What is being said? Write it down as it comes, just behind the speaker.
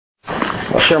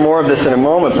I'll share more of this in a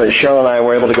moment, but Cheryl and I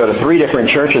were able to go to 3 different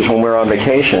churches when we were on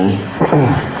vacation.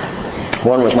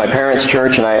 One was my parents'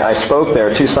 church, and I spoke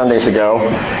there 2 Sundays ago.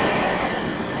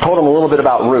 Told them a little bit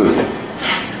about Ruth,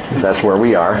 because that's where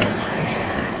we are.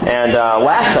 And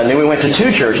last Sunday we went to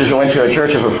 2 churches. We went to a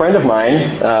church of a friend of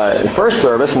mine, first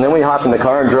service, and then we hopped in the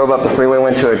car and drove up the freeway,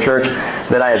 went to a church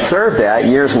that I had served at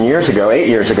years and years ago, 8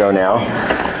 years ago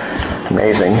now.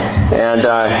 Amazing. And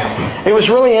it was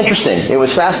really interesting. It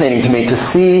was fascinating to me to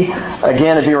see,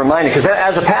 again, and be reminded, because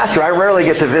as a pastor, I rarely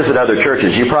get to visit other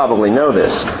churches. You probably know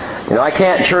this. You know, I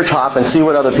can't church hop and see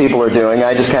what other people are doing.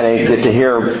 I just kind of get to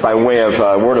hear by way of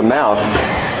word of mouth,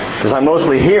 because I'm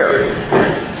mostly here.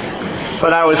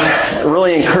 But I was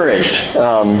really encouraged,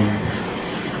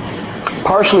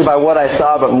 partially by what I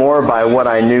saw, but more by what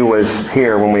I knew was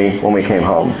here when we came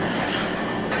home.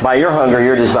 By your hunger,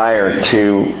 your desire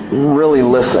to really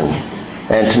listen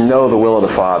and to know the will of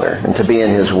the Father and to be in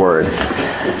His Word.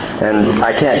 And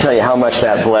I can't tell you how much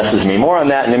that blesses me. More on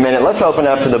that in a minute. Let's open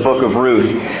up to the book of Ruth,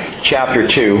 chapter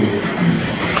 2.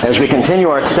 As we continue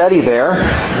our study there,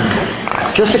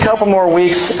 just a couple more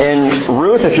weeks in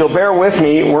Ruth. If you'll bear with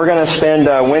me, we're going to spend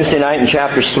Wednesday night in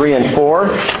chapters 3 and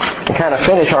 4 and kind of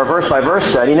finish our verse-by-verse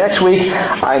study. Next week,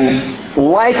 I'm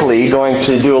likely going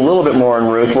to do a little bit more in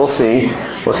Ruth. We'll see.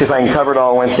 We'll see if I can cover it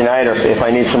all Wednesday night or if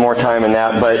I need some more time in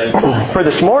that. But for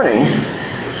this morning,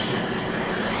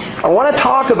 I want to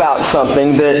talk about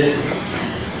something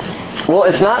that, well,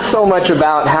 it's not so much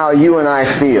about how you and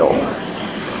I feel.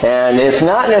 And it's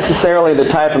not necessarily the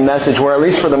type of message where, at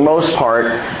least for the most part,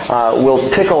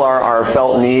 will tickle our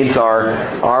felt needs,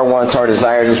 our wants, our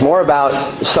desires. It's more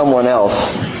about someone else,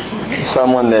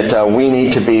 someone that we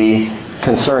need to be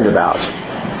concerned about.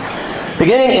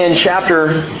 Beginning in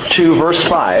chapter 2, verse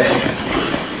 5,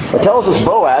 it tells us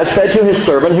Boaz said to his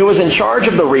servant who was in charge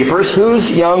of the reapers, "Whose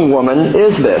young woman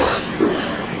is this?"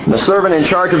 The servant in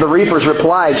charge of the reapers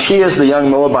replied, "She is the young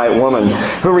Moabite woman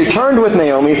who returned with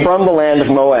Naomi from the land of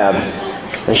Moab."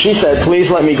 And she said, "Please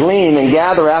let me glean and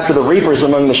gather after the reapers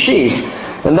among the sheaves."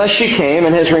 And thus she came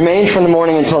and has remained from the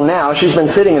morning until now. She's been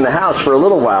sitting in the house for a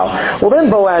little while. Well, then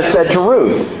Boaz said to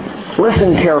Ruth,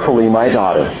 "Listen carefully, my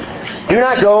daughter. Do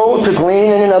not go to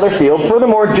glean in another field.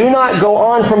 Furthermore, do not go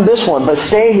on from this one, but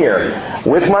stay here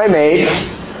with my maids.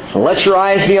 And let your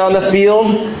eyes be on the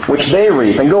field which they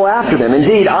reap, and go after them.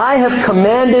 Indeed, I have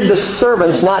commanded the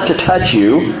servants not to touch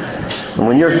you. And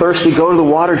when you're thirsty, go to the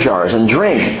water jars and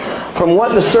drink from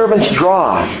what the servants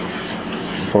draw."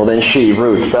 Well, then she,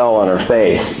 Ruth, fell on her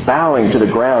face, bowing to the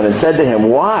ground, and said to him,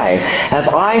 "Why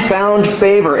have I found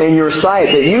favor in your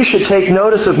sight, that you should take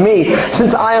notice of me,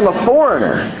 since I am a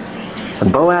foreigner?"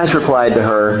 And Boaz replied to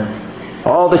her,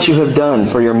 "All that you have done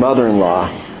for your mother-in-law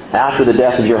after the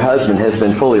death of your husband has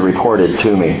been fully reported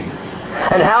to me.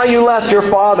 And how you left your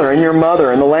father and your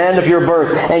mother and the land of your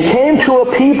birth and came to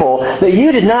a people that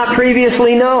you did not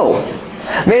previously know.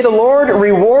 May the Lord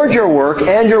reward your work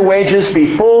and your wages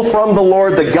be full from the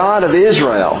Lord, the God of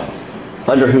Israel,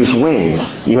 under whose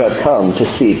wings you have come to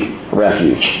seek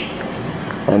refuge."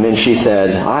 And then she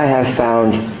said, "I have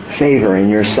found favor in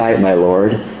your sight, my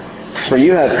Lord, for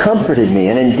you have comforted me,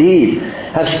 and indeed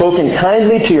have spoken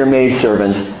kindly to your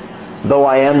maidservant, though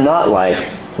I am not like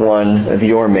one of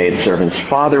your maidservants."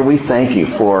 Father, we thank you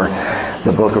for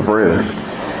the book of Ruth.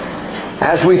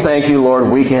 As we thank you,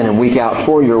 Lord, week in and week out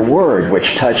for your word,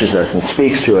 which touches us and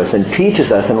speaks to us and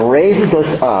teaches us and raises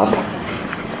us up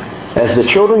as the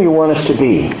children you want us to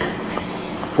be.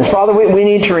 And Father, we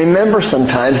need to remember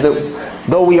sometimes that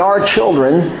though we are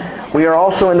children, we are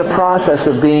also in the process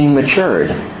of being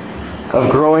matured, of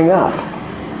growing up.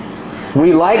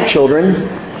 We, like children,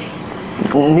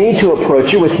 need to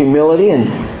approach you with humility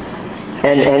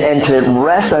and to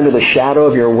rest under the shadow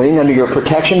of your wing, under your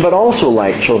protection, but also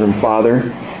like children,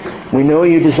 Father, we know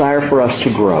you desire for us to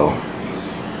grow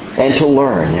and to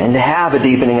learn and to have a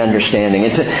deepening understanding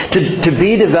and to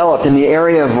be developed in the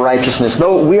area of righteousness.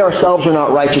 Though we ourselves are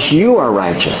not righteous, you are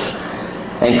righteous,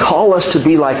 and call us to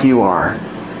be like you are.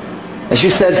 As you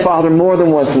said, Father, more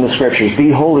than once in the Scriptures,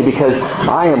 be holy because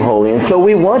I am holy. And so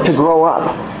we want to grow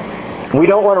up. We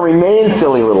don't want to remain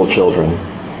silly little children.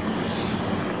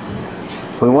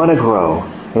 We want to grow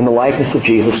in the likeness of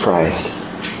Jesus Christ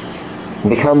and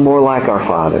become more like our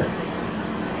Father.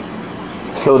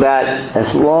 So that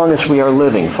as long as we are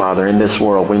living, Father, in this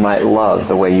world, we might love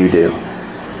the way you do.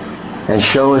 And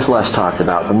show, as Les talked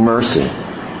about, the mercy,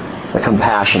 the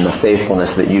compassion, the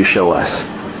faithfulness that you show us.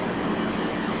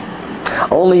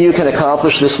 Only you can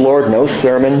accomplish this, Lord. No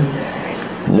sermon,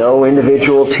 no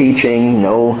individual teaching,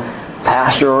 no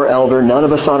pastor or elder, none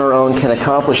of us on our own can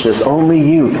accomplish this. Only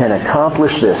you can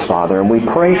accomplish this, Father, and we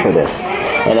pray for this.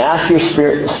 And ask your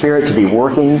Spirit to be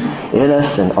working in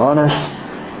us and on us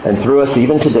and through us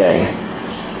even today,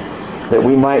 that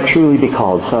we might truly be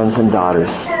called sons and daughters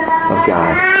of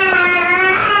God.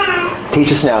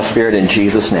 Teach us now, Spirit, in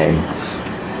Jesus' name.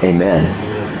 Amen.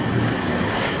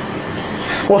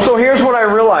 Well, so here's what I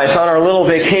realized on our little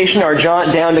vacation, our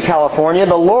jaunt down to California.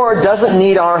 The Lord doesn't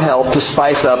need our help to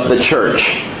spice up the church.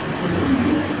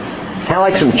 Kind of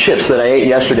like some chips that I ate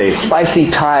yesterday. Spicy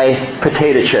Thai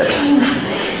potato chips.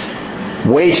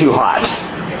 Way too hot.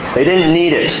 They didn't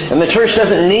need it. And the church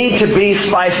doesn't need to be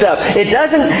spiced up. It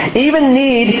doesn't even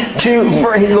need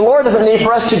the Lord doesn't need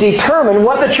for us to determine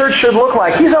what the church should look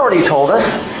like. He's already told us.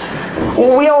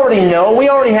 We already know. We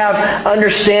already have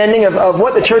understanding of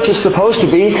what the church is supposed to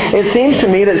be. It seems to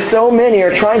me that so many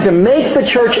are trying to make the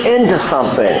church into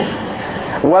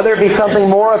something. Whether it be something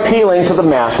more appealing to the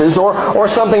masses or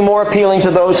something more appealing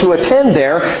to those who attend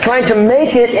there, trying to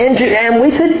make it into, and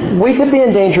we could be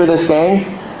in danger of this, gang,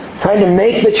 trying to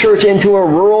make the church into a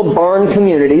rural barn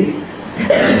community.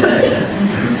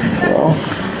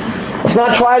 Let's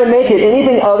not try to make it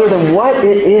anything other than what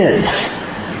it is.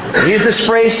 I've used this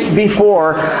phrase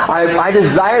before. I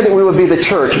desire that we would be the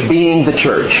church, being the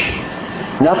church.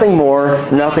 Nothing more,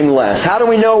 nothing less. How do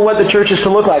we know what the church is to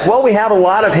look like? Well, we have a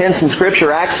lot of hints in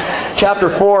Scripture. Acts chapter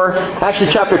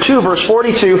 2, verse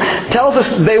 42, tells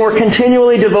us they were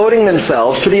continually devoting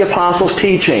themselves to the apostles'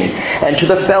 teaching and to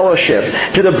the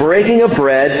fellowship, to the breaking of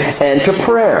bread, and to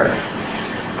prayer.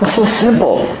 It's so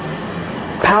simple,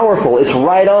 powerful. It's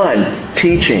right on.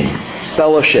 Teaching,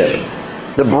 fellowship.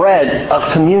 The bread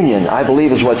of communion, I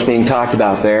believe, is what's being talked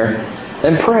about there,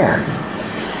 and prayer.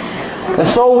 And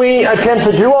so we attempt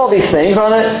to do all these things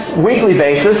on a weekly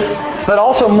basis, but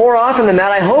also more often than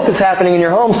that, I hope it's happening in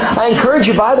your homes. I encourage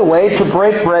you, by the way, to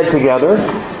break bread together.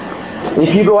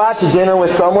 If you go out to dinner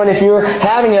with someone, if you're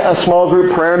having a small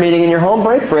group prayer meeting in your home,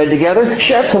 break bread together,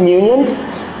 share communion.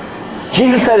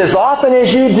 Jesus said, as often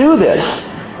as you do this,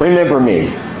 remember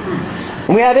me.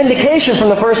 We have indication from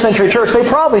the first century church, they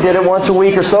probably did it once a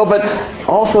week or so, but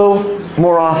also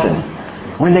more often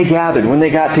when they gathered, when they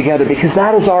got together, because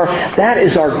that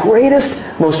is our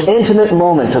greatest, most intimate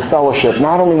moment of fellowship,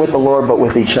 not only with the Lord, but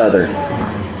with each other.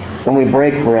 When we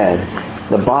break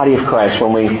bread, the body of Christ,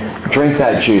 when we drink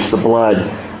that juice, the blood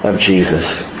of Jesus.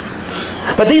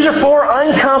 But these are four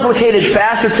uncomplicated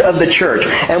facets of the church,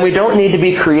 and we don't need to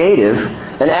be creative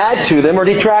and add to them or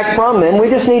detract from them. We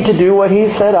just need to do what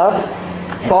He's set up,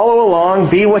 follow along,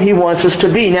 be what He wants us to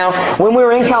be. Now, when we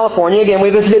were in California, again,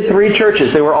 we visited 3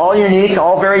 churches. They were all unique,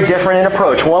 all very different in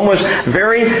approach. One was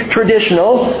very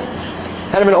traditional,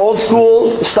 kind of an old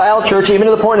school style church, even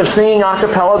to the point of singing a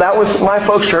cappella. That was my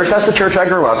folks' church. That's the church I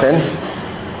grew up in.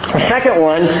 The second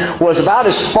one was about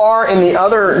as far in the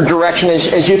other direction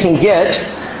as you can get.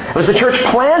 It was a church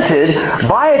planted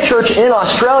by a church in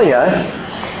Australia,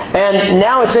 and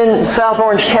now it's in South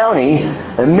Orange County,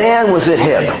 and man, was it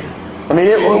hip. I mean,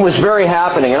 it was very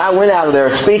happening. And I went out of there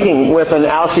speaking with an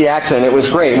Aussie accent. It was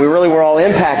great. We really were all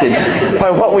impacted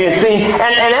by what we had seen.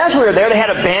 And as we were there, they had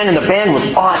a band, and the band was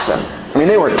awesome. I mean,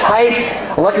 they were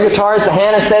tight. Electric guitars,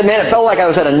 Hannah said, man, it felt like I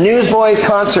was at a Newsboys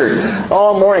concert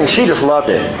all morning. She just loved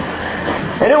it.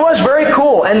 And it was very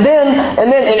cool. And then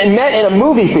it met in a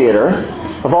movie theater,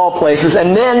 of all places.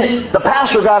 And then the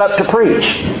pastor got up to preach.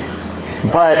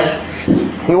 But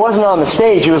he wasn't on the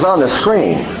stage. He was on the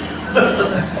screen.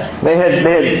 They had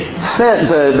sent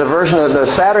the version of the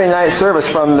Saturday night service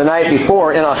from the night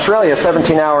before in Australia,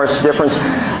 17 hours difference,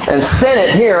 and sent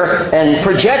it here and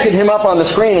projected him up on the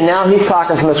screen, and now he's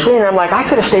talking from the screen. And I'm like, I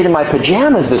could have stayed in my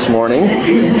pajamas this morning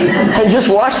and just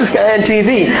watched this guy on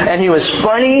TV. And he was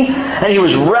funny, and he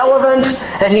was relevant,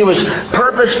 and he was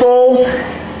purposeful.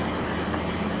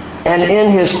 And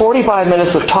in his 45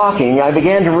 minutes of talking, I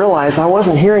began to realize I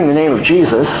wasn't hearing the name of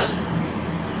Jesus.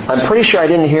 I'm pretty sure I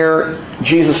didn't hear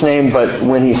Jesus' name, but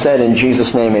when he said, in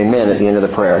Jesus' name, amen, at the end of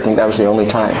the prayer. I think that was the only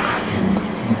time.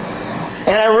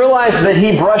 And I realized that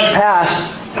he brushed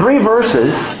past 3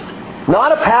 verses,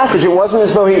 not a passage. It wasn't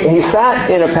as though he sat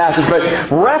in a passage,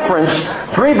 but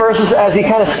referenced 3 verses as he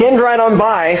kind of skimmed right on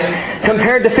by,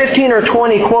 compared to 15 or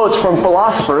 20 quotes from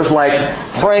philosophers like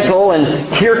Frankl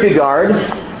and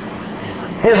Kierkegaard.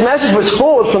 His message was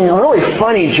full of some really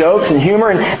funny jokes and humor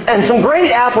and some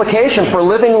great application for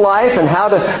living life and how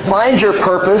to find your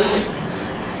purpose.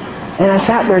 And I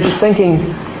sat there just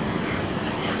thinking,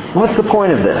 what's the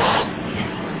point of this?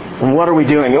 And what are we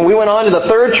doing? And we went on to the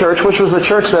 3rd church, which was the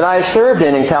church that I served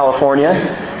in California.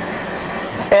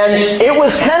 And it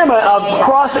was kind of a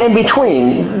cross in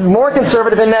between. More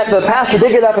conservative in that the pastor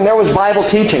did get up and there was Bible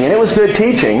teaching, and it was good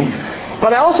teaching.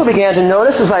 But I also began to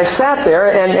notice as I sat there,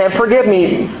 and forgive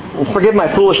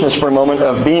my foolishness for a moment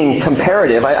of being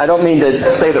comparative. I don't mean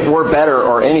to say that we're better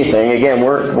or anything. Again,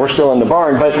 we're still in the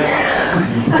barn.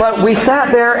 But we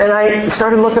sat there and I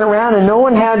started looking around and no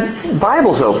one had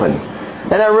Bibles open.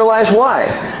 And I realized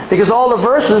why. Because all the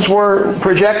verses were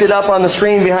projected up on the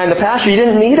screen behind the pastor. You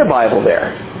didn't need a Bible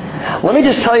there. Let me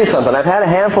just tell you something. I've had a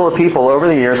handful of people over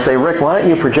the years say, Rick, why don't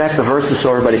you project the verses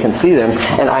so everybody can see them?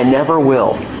 And I never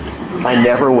will. I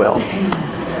never will.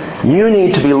 You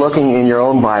need to be looking in your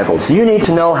own Bibles. You need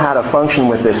to know how to function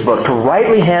with this book, to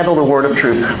rightly handle the Word of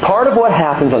truth. Part of what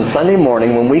happens on Sunday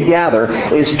morning when we gather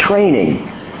is training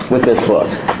with this book.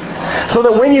 So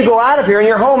that when you go out of here and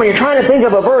you're home and you're trying to think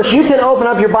of a verse, you can open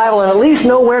up your Bible and at least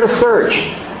know where to search.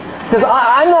 Because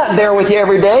I'm not there with you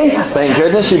every day. Thank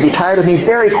goodness, you'd be tired of me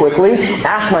very quickly.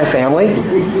 Ask my family.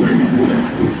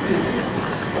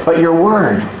 But your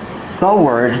Word, the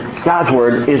Word, God's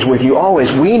Word, is with you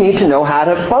always. We need to know how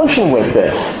to function with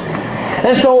this.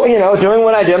 And so, doing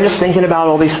what I do, I'm just thinking about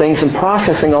all these things and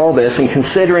processing all this and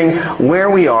considering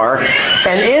where we are.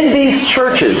 And in these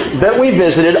churches that we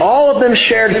visited, all of them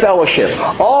shared fellowship,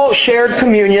 all shared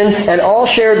communion, and all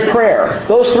shared prayer.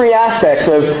 Those three aspects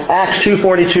of Acts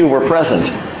 2:42 were present.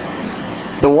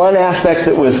 The one aspect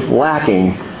that was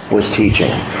lacking was teaching.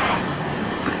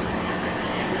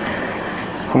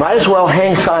 We might as well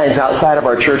hang signs outside of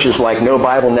our churches like no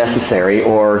Bible necessary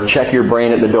or check your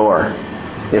brain at the door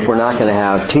if we're not going to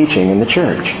have teaching in the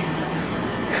church.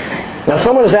 Now,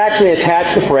 someone has actually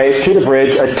attached the phrase to the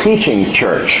bridge, a teaching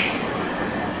church.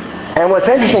 And what's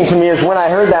interesting to me is when I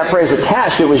heard that phrase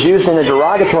attached, it was used in a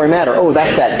derogatory manner. Oh,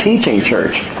 that's that teaching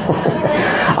church.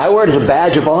 I wear it as a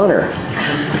badge of honor.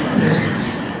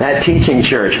 That teaching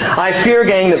church. I fear,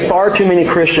 gang, that far too many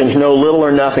Christians know little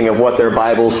or nothing of what their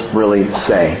Bibles really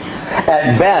say.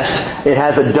 At best, it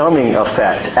has a dumbing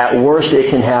effect. At worst, it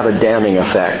can have a damning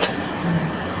effect.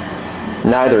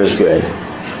 Neither is good.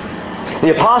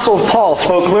 The Apostle Paul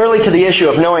spoke clearly to the issue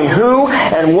of knowing who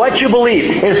and what you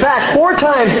believe. In fact, 4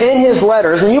 times in his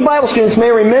letters, and you Bible students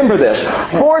may remember this,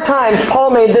 4 times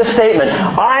Paul made this statement,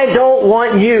 I don't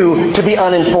want you to be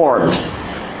uninformed.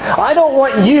 I don't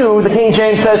want you, the King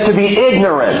James says, to be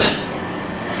ignorant.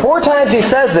 4 times he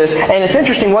says this, and it's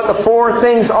interesting what the 4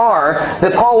 things are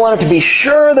that Paul wanted to be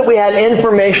sure that we had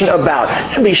information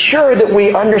about, to be sure that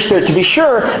we understood, to be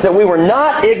sure that we were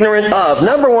not ignorant of.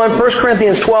 Number 1, 1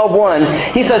 Corinthians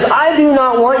 12:1, he says, I do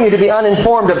not want you to be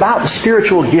uninformed about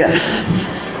spiritual gifts.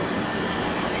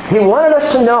 He wanted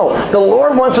us to know, the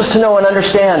Lord wants us to know and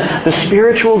understand the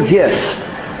spiritual gifts.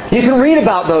 You can read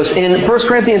about those in 1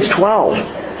 Corinthians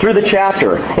 12. Through the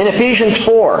chapter. In Ephesians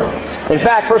 4. In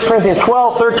fact, 1 Corinthians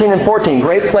 12, 13, and 14.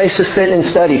 Great place to sit and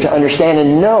study to understand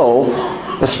and know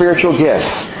the spiritual gifts.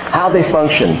 How they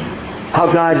function.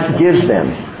 How God gives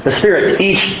them. The Spirit,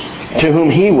 each to whom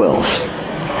He wills.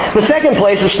 The second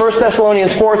place is 1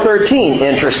 Thessalonians 4:13.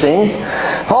 Interesting.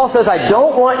 Paul says, I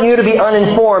don't want you to be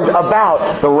uninformed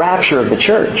about the rapture of the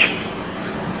church.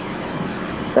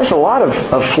 There's a lot of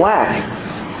flack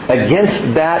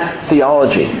against that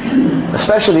theology,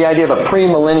 especially the idea of a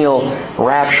premillennial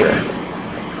rapture.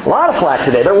 A lot of flack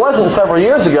today. There wasn't several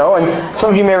years ago, and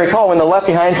some of you may recall when the Left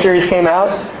Behind series came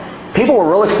out, people were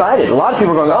real excited. A lot of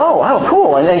people were going, oh, wow,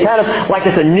 cool. And then kind of like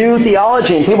it's a new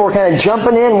theology, and people were kind of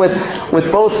jumping in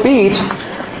with both feet.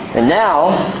 And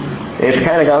now, it's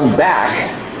kind of gone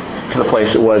back to the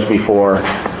place it was before,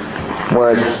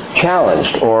 where it's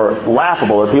challenged or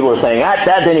laughable, or people are saying,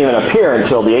 that didn't even appear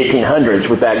until the 1800s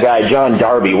with that guy, John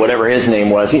Darby, whatever his name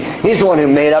was. He's the one who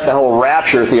made up the whole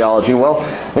rapture theology. Well,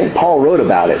 I think Paul wrote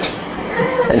about it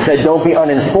and said, don't be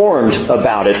uninformed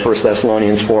about it, 1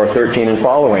 Thessalonians 4:13 and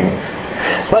following.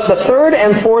 But the third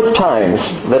and fourth times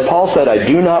that Paul said, I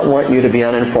do not want you to be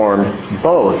uninformed,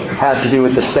 both have to do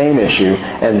with the same issue,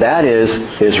 and that is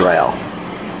Israel.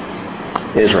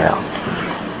 Israel.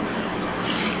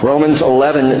 Romans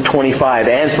 11:25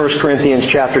 and 1 Corinthians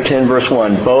chapter 10, verse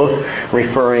 1, both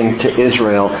referring to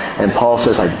Israel. And Paul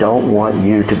says, I don't want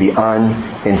you to be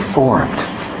uninformed.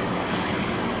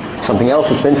 Something else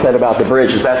that's been said about the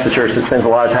bridge is that's the church that spends a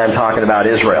lot of time talking about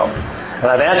Israel. And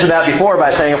I've answered that before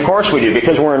by saying, of course we do,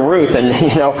 because we're in Ruth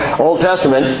and, Old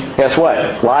Testament, guess what?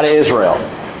 A lot of Israel.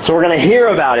 So we're going to hear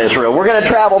about Israel. We're going to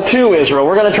travel to Israel.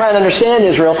 We're going to try and understand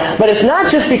Israel. But it's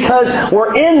not just because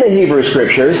we're in the Hebrew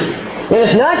Scriptures. And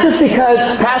it's not just because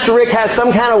Pastor Rick has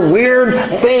some kind of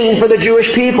weird thing for the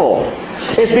Jewish people.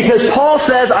 It's because Paul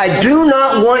says, I do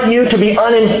not want you to be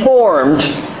uninformed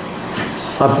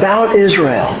about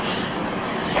Israel.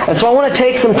 And so I want to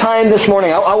take some time this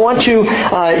morning. I want to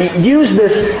use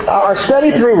our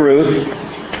study through Ruth,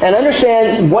 and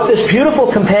understand what this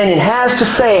beautiful companion has to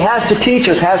say, has to teach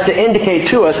us, has to indicate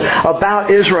to us about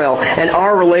Israel and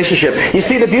our relationship. You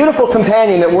see, the beautiful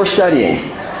companion that we're studying,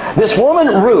 this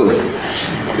woman, Ruth,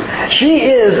 she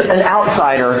is an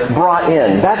outsider brought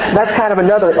in. That's kind of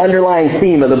another underlying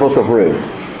theme of the book of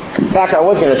Ruth. In fact, I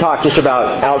was going to talk just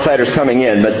about outsiders coming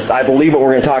in, but I believe what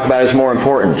we're going to talk about is more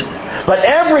important. But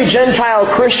every Gentile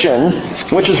Christian,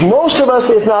 which is most of us,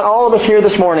 if not all of us here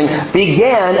this morning,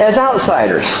 began as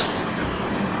outsiders.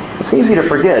 It's easy to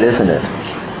forget, isn't it?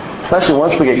 Especially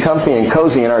once we get comfy and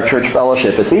cozy in our church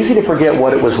fellowship. It's easy to forget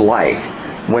what it was like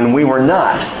when we were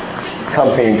not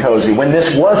comfy and cozy, when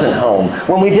this wasn't home,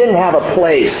 when we didn't have a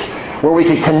place where we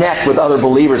could connect with other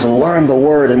believers and learn the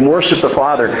Word and worship the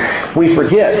Father. We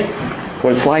forget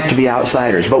what it's like to be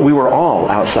outsiders. But we were all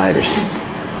outsiders.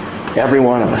 Every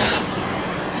one of us.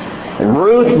 And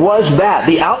Ruth was that,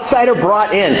 the outsider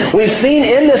brought in. We've seen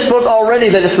in this book already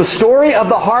that it's the story of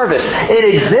the harvest.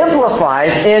 It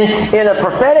exemplifies, in a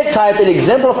prophetic type, it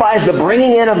exemplifies the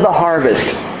bringing in of the harvest.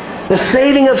 The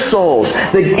saving of souls.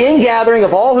 The ingathering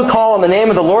of all who call on the name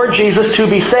of the Lord Jesus to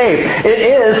be saved. It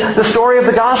is the story of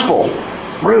the gospel.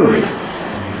 Ruth.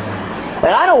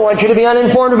 And I don't want you to be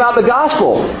uninformed about the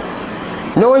gospel,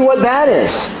 knowing what that is.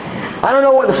 I don't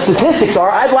know what the statistics are.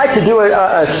 I'd like to do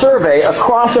a survey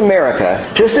across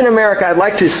America. Just in America, I'd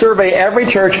like to survey every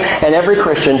church and every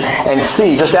Christian and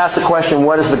just ask the question,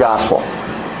 what is the gospel?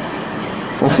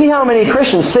 And see how many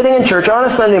Christians sitting in church on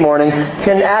a Sunday morning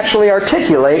can actually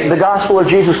articulate the gospel of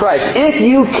Jesus Christ. If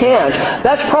you can't,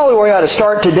 that's probably where you ought to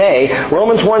start today.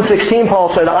 Romans 1:16,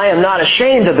 Paul said, I am not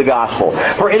ashamed of the gospel,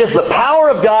 for it is the power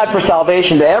of God for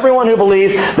salvation to everyone who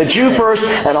believes, the Jew first,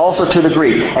 and also to the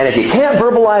Greek. And if you can't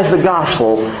verbalize the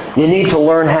gospel, you need to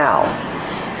learn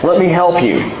how. Let me help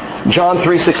you. John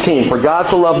 3:16, for God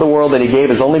so loved the world that He gave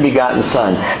His only begotten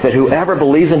Son, that whoever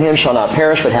believes in Him shall not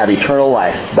perish but have eternal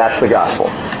life. That's the gospel.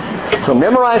 So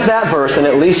memorize that verse, and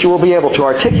at least you will be able to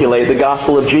articulate the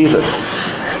gospel of Jesus.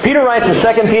 Peter writes in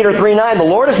 2 Peter 3:9, the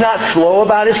Lord is not slow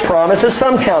about His promise, as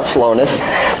some count slowness,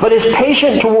 but is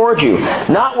patient toward you,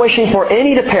 not wishing for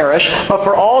any to perish, but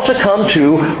for all to come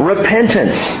to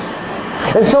repentance.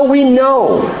 And so we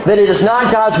know that it is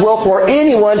not God's will for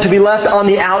anyone to be left on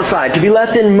the outside, to be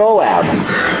left in Moab.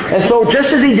 And so just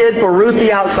as He did for Ruth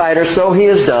the outsider, so He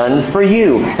has done for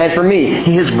you and for me.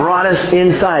 He has brought us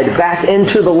inside, back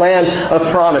into the land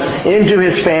of promise, into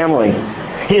His family.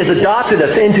 He has adopted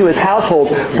us into His household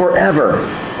forever.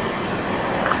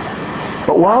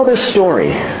 But while this story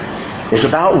is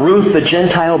about Ruth the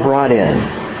Gentile brought in,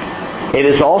 it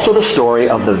is also the story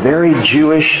of the very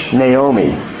Jewish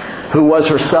Naomi, who was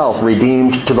herself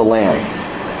redeemed to the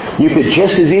land. You could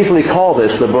just as easily call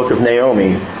this the book of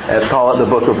Naomi as call it the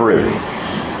book of Ruth.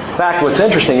 In fact, what's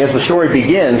interesting is the story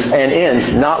begins and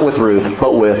ends not with Ruth,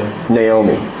 but with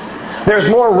Naomi. There's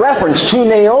more reference to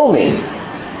Naomi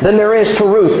than there is to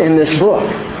Ruth in this book.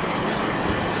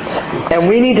 And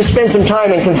we need to spend some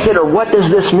time and consider, what does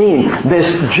this mean?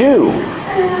 This Jew,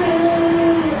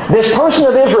 this person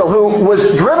of Israel who was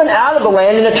driven out of the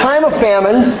land in a time of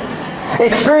famine,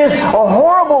 experienced a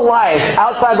horrible life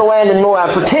outside the land in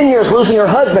Moab for 10 years, losing her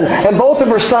husband and both of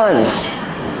her sons.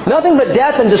 Nothing but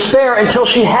death and despair until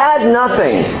she had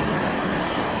nothing.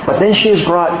 But then she is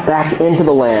brought back into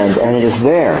the land, and it is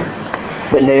there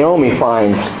that Naomi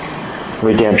finds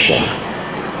redemption.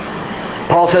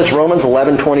 Paul says, Romans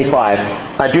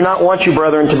 11:25, I do not want you,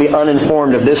 brethren, to be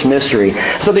uninformed of this mystery,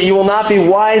 so that you will not be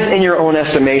wise in your own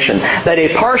estimation, that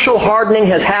a partial hardening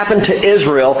has happened to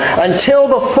Israel until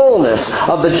the fullness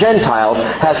of the Gentiles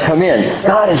has come in.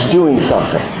 God is doing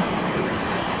something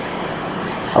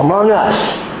among us.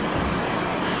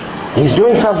 He's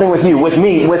doing something with you, with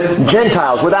me, with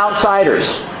Gentiles, with outsiders.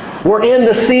 We're in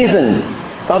the season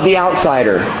of the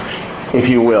outsider, if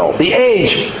you will. The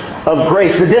age of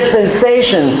grace, the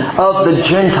dispensation of the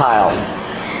Gentile.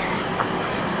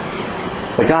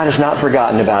 But God has not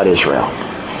forgotten about Israel.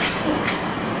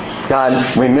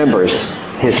 God remembers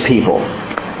His people.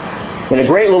 In a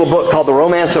great little book called The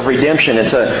Romance of Redemption,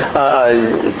 it's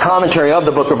a commentary of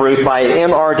the book of Ruth by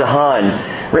M.R.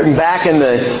 DeHaan, written back in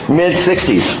the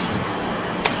mid-60s.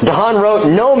 DeHaan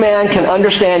wrote, no man can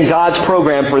understand God's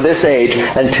program for this age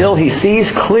until he sees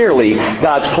clearly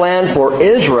God's plan for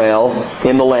Israel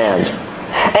in the land,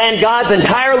 and God's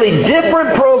entirely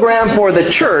different program for the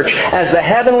church as the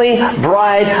heavenly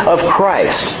bride of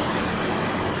Christ.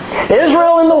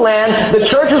 Israel in the land, the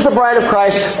church is the bride of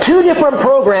Christ, two different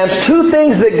programs, two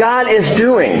things that God is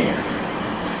doing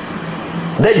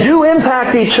that do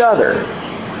impact each other.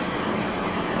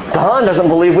 Don doesn't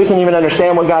believe we can even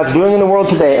understand what God's doing in the world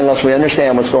today unless we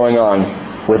understand what's going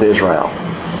on with Israel.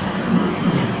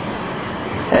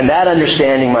 And that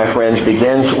understanding, my friends,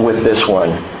 begins with this one.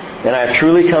 And I've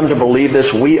truly come to believe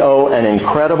this. We owe an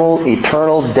incredible,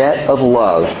 eternal debt of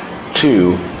love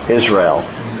to Israel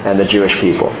and the Jewish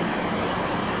people.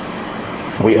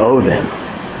 We owe them.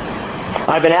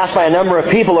 I've been asked by a number of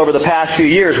people over the past few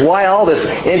years, why all this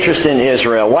interest in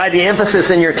Israel? Why the emphasis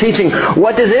in your teaching?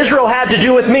 What does Israel have to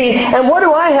do with me? And what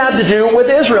do I have to do with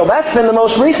Israel? That's been the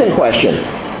most recent question.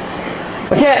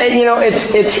 Yeah,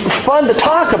 it's fun to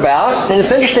talk about, and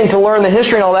it's interesting to learn the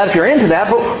history and all that if you're into that,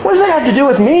 but what does that have to do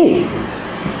with me?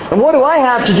 And what do I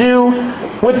have to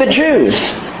do with the Jews?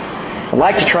 I'd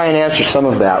like to try and answer some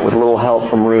of that with a little help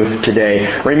from Ruth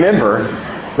today. Remember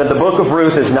that the book of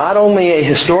Ruth is not only a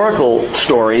historical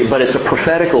story, but it's a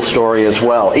prophetical story as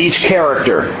well. Each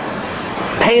character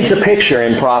paints a picture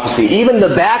in prophecy. Even the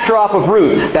backdrop of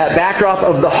Ruth, that backdrop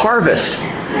of the harvest.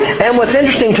 And what's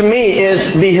interesting to me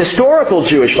is the historical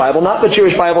Jewish Bible, not the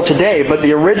Jewish Bible today, but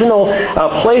the original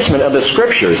placement of the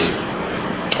Scriptures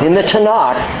in the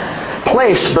Tanakh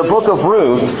placed the book of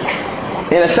Ruth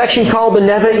in a section called the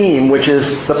Nevi'im, which is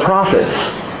the prophets.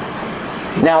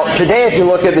 Now, today if you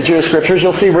look at the Jewish Scriptures,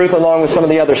 you'll see Ruth along with some of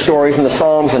the other stories in the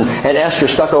Psalms and Esther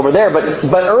stuck over there.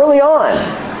 But early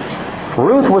on,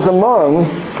 Ruth was among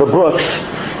the books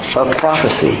of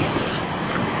prophecy.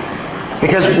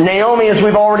 Because Naomi, as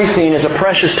we've already seen, is a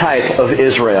precious type of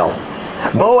Israel.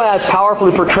 Boaz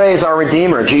powerfully portrays our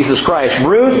Redeemer, Jesus Christ.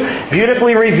 Ruth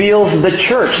beautifully reveals the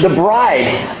church, the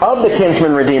bride of the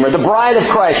kinsman Redeemer, the bride of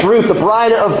Christ. Ruth, the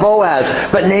bride of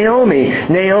Boaz. But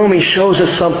Naomi shows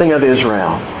us something of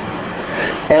Israel.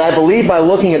 And I believe by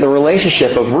looking at the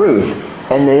relationship of Ruth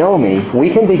and Naomi, we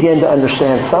can begin to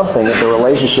understand something of the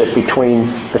relationship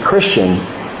between the Christian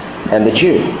and the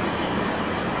Jew.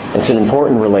 It's an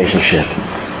important relationship.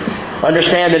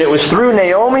 Understand that it was through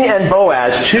Naomi and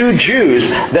Boaz, two Jews,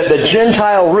 that the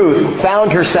Gentile Ruth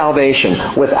found her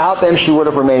salvation. Without them, she would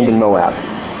have remained in Moab.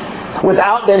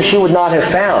 Without them, she would not have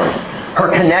found her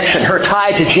connection, her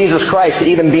tie to Jesus Christ,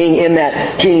 even being in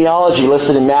that genealogy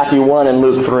listed in Matthew 1 and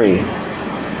Luke 3.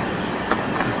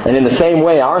 And in the same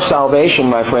way, our salvation,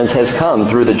 my friends, has come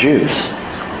through the Jews.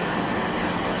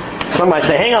 Some might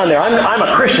say, hang on there, I'm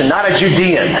a Christian, not a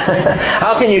Judean.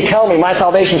 How can you tell me my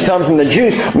salvation's come from the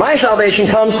Jews? My salvation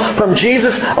comes from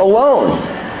Jesus alone.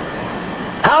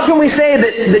 How can we say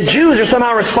that the Jews are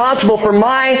somehow responsible for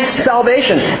my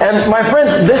salvation? And my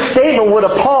friends, this statement would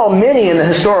appall many in the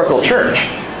historical church.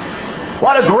 A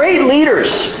lot of great leaders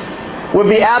would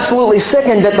be absolutely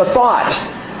sickened at the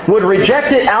thought, would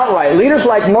reject it outright. Leaders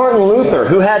like Martin Luther,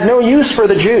 who had no use for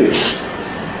the Jews.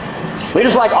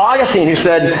 Leaders like Augustine, who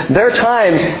said, their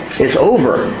time is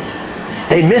over.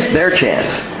 They missed their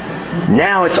chance.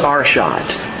 Now it's our shot.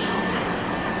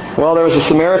 Well, there was a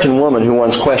Samaritan woman who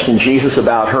once questioned Jesus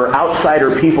about her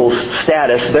outsider people's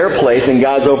status, their place in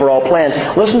God's overall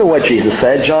plan. Listen to what Jesus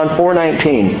said, John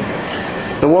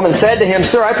 4:19. The woman said to him,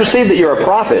 Sir, I perceive that you're a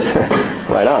prophet.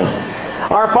 Right on.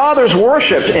 Our fathers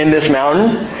worshipped in this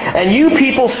mountain, and you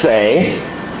people say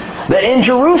that in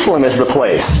Jerusalem is the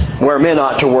place where men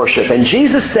ought to worship. And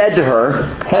Jesus said to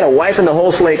her, kind of wiping the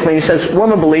whole slate clean, He says,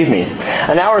 Woman, believe me,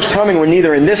 an hour is coming when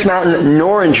neither in this mountain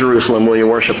nor in Jerusalem will you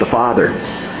worship the Father.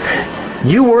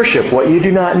 You worship what you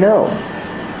do not know.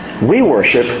 We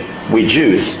worship, we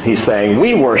Jews, He's saying,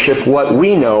 we worship what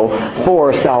we know,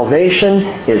 for salvation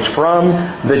is from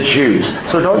the Jews.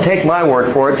 So don't take my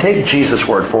word for it, take Jesus'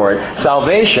 word for it.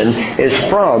 Salvation is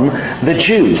from the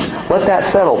Jews. Let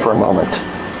that settle for a moment.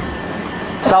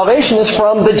 Salvation is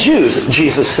from the Jews,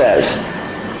 Jesus says.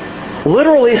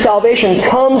 Literally, salvation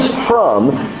comes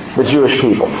from the Jewish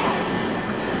people.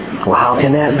 Well, how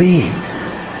can that be?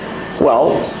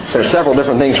 Well, there's several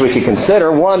different things we could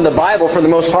consider. One, the Bible, for the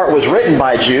most part, was written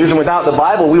by Jews, and without the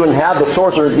Bible, we wouldn't have the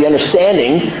source or the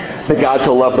understanding that God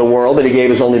so loved the world that He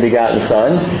gave His only begotten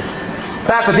Son. In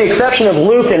fact, with the exception of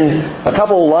Luke and a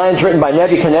couple of lines written by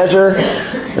Nebuchadnezzar,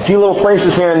 a few little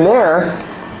places here and there,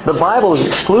 the Bible is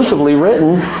exclusively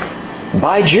written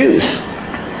by Jews.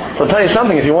 So I'll tell you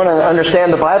something, if you want to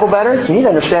understand the Bible better, you need to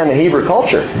understand the Hebrew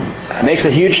culture. It makes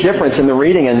a huge difference in the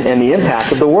reading and the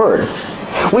impact of the Word.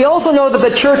 We also know that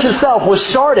the church itself was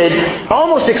started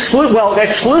almost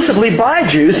exclusively by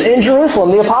Jews in Jerusalem.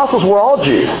 The apostles were all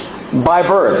Jews, by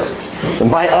birth,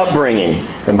 and by upbringing,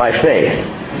 and by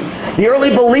faith. The early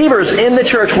believers in the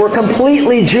church were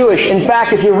completely Jewish. In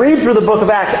fact, if you read through the book of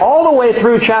Acts, all the way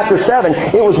through chapter 7,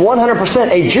 it was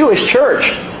 100% a Jewish church.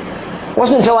 It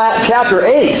wasn't until chapter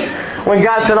 8 When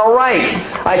God said, all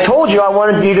right, I told you I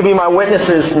wanted you to be my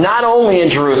witnesses not only in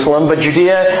Jerusalem, but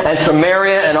Judea and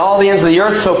Samaria and all the ends of the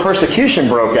earth, so persecution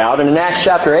broke out. And in Acts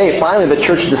chapter 8, finally the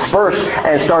church dispersed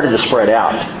and started to spread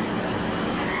out.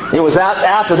 It was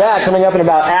after that, coming up in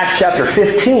about Acts chapter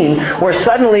 15, where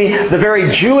suddenly the very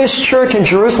Jewish church in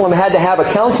Jerusalem had to have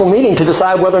a council meeting to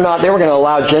decide whether or not they were going to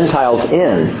allow Gentiles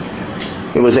in.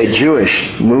 It was a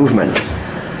Jewish movement.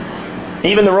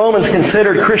 Even the Romans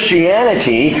considered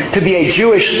Christianity to be a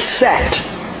Jewish sect,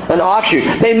 an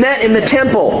offshoot. They met in the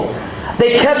temple.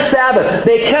 They kept Sabbath.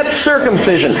 They kept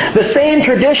circumcision. The same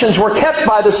traditions were kept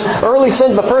by the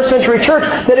first century church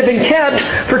that had been kept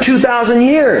for 2,000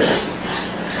 years.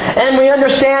 And we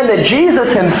understand that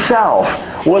Jesus himself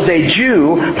was a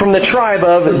Jew from the tribe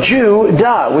of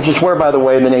Judah, which is where, by the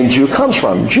way, the name Jew comes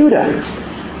from, Judah.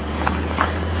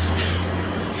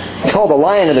 It's called the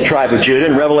Lion of the tribe of Judah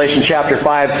in Revelation chapter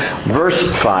 5, verse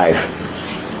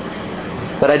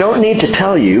 5. But I don't need to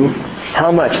tell you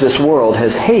how much this world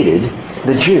has hated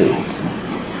the Jew.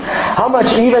 How much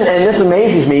even, and this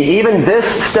amazes me, even this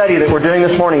study that we're doing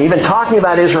this morning, even talking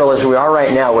about Israel as we are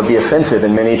right now, would be offensive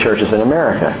in many churches in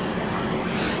America.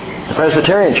 The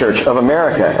Presbyterian Church of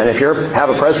America, and if you have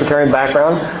a Presbyterian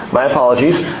background, my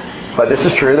apologies, but this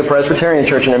is true, the Presbyterian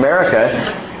Church in America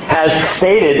has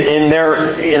stated in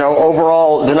their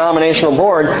overall denominational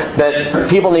board that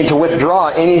people need to withdraw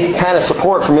any kind of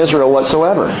support from Israel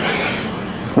whatsoever.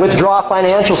 Withdraw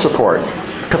financial support.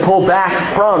 To pull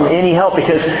back from any help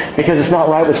because it's not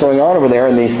right what's going on over there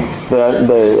and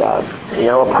the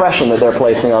oppression that they're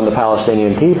placing on the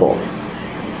Palestinian people.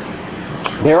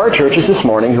 There are churches this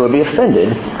morning who would be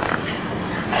offended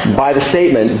by the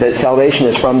statement that salvation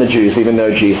is from the Jews, even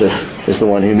though Jesus is the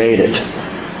one who made it.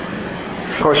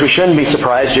 Of course, we shouldn't be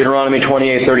surprised. Deuteronomy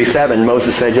 28:37,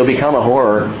 Moses said, "You'll become a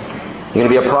horror. You're going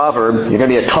to be a proverb. You're going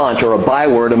to be a taunt or a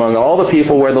byword among all the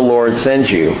people where the Lord sends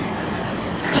you."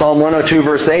 Psalm 102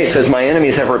 verse 8 says, "My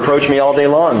enemies have reproached me all day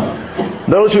long.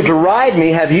 Those who deride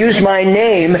me have used my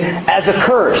name as a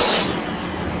curse."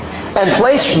 And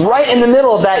placed right in the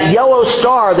middle of that yellow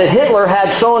star that Hitler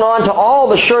had sewn onto all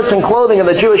the shirts and clothing of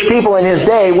the Jewish people in his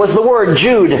day was the word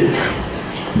Jude,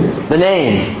 the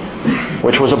name,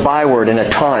 which was a byword and a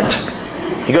taunt.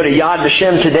 You go to Yad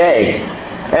Vashem today,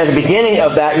 at the beginning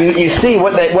of that, you see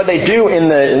what they do in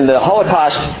the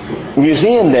Holocaust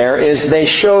Museum there is they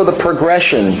show the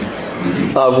progression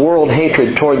of world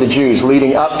hatred toward the Jews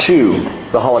leading up to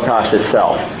the Holocaust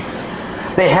itself.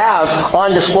 They have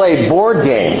on display board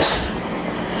games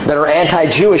that are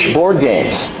anti-Jewish board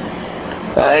games.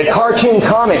 Cartoon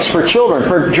comics for children,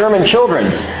 for German children,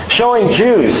 showing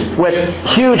Jews with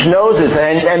huge noses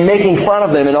and making fun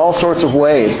of them in all sorts of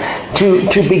ways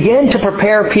to begin to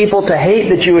prepare people to hate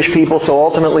the Jewish people so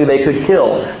ultimately they could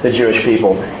kill the Jewish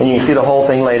people. And you can see the whole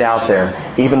thing laid out there.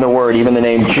 Even the word, even the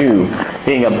name Jew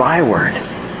being a byword.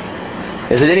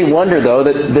 Is it any wonder, though,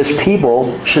 that this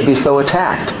people should be so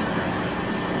attacked?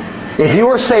 If you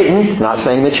were Satan, not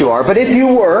saying that you are, but if you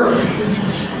were,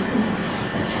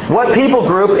 what people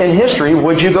group in history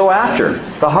would you go after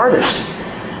the hardest?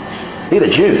 Be the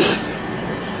Jews.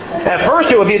 At first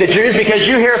it would be the Jews because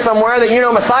you hear somewhere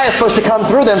that Messiah is supposed to come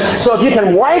through them. So if you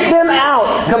can wipe them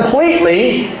out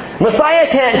completely, Messiah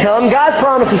can't come, God's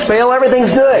promises fail,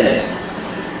 everything's good.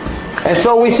 And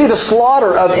so we see the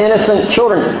slaughter of innocent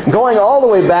children going all the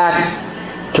way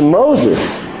back to Moses,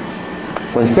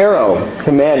 when Pharaoh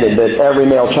commanded that every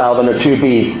male child under 2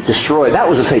 be destroyed. That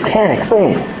was a satanic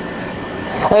thing.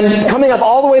 And coming up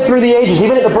all the way through the ages,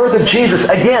 even at the birth of Jesus,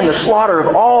 again, the slaughter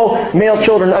of all male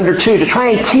children under 2 to try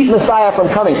and keep Messiah from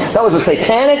coming. That was a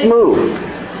satanic move.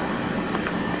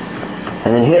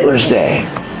 And in Hitler's day,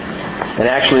 and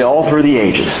actually all through the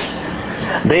ages,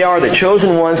 they are the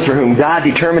chosen ones through whom God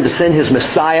determined to send His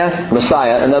Messiah,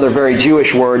 another very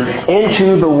Jewish word,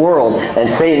 into the world.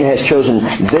 And Satan has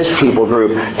chosen this people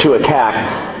group to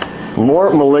attack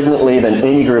more malignantly than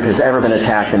any group has ever been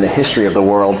attacked in the history of the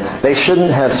world. They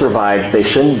shouldn't have survived. They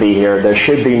shouldn't be here. There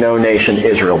should be no nation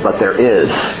Israel, but there is.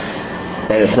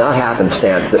 And it's not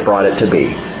happenstance that brought it to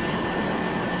be.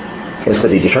 It's the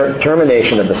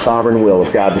determination of the sovereign will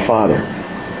of God the Father.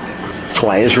 That's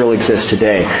why Israel exists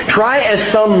today. Try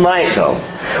as some might, though,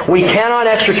 we cannot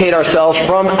extricate ourselves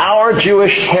from our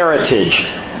Jewish heritage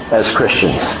as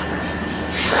Christians.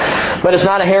 But it's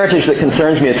not a heritage that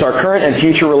concerns me. It's our current and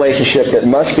future relationship that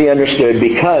must be understood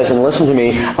because, and listen to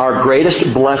me, our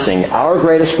greatest blessing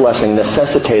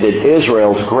necessitated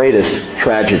Israel's greatest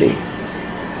tragedy.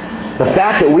 The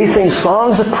fact that we sing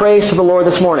songs of praise to the Lord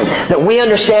this morning, that we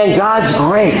understand God's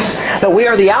grace, that we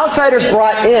are the outsiders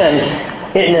brought in,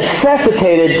 it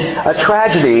necessitated a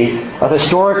tragedy of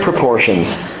historic proportions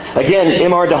Again,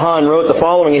 M.R. Dahan wrote the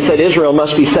following. He said, Israel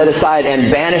must be set aside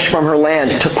and banished from her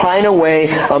land to pine away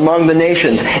among the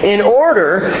nations in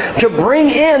order to bring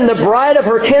in the bride of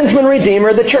her kinsman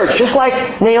redeemer, the church. Just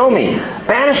like Naomi,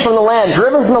 banished from the land,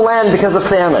 driven from the land because of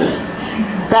famine.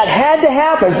 That had to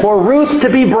happen for Ruth to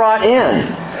be brought in.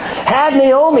 Had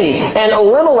Naomi and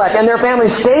Elimelech and their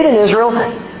families stayed in Israel,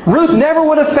 Ruth never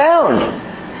would have found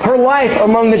her life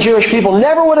among the Jewish people,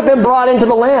 never would have been brought into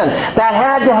the land. That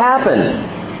had to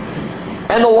happen.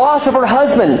 And the loss of her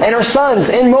husband and her sons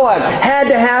in Moab had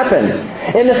to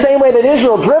happen. In the same way that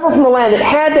Israel, driven from the land, it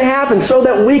had to happen so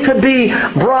that we could be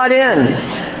brought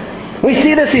in. We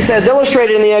see this, he says,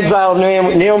 illustrated in the exile of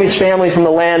Naomi's family from the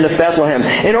land of Bethlehem,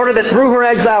 in order that through her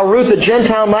exile, Ruth the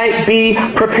Gentile might be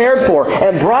prepared for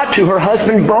and brought to her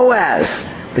husband Boaz,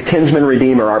 the kinsman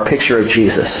redeemer, our picture of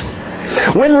Jesus.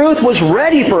 When Ruth was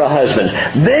ready for a husband,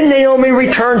 then Naomi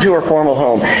returned to her former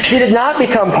home. She did not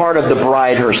become part of the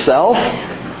bride herself,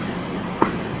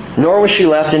 nor was she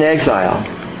left in exile.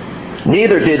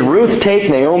 Neither did Ruth take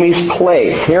Naomi's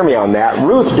place. Hear me on that.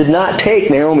 Ruth did not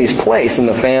take Naomi's place in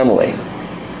the family.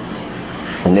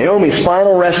 And Naomi's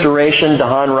final restoration,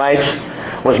 Dahan writes,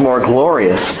 was more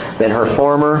glorious than her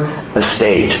former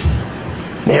estate.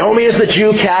 Naomi is the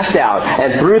Jew cast out,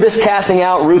 and through this casting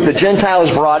out, Ruth the Gentile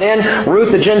is brought in.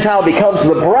 Ruth the Gentile becomes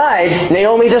the bride.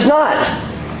 Naomi does not.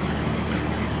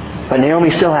 But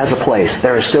Naomi still has a place.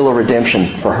 There is still a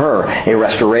redemption for her, a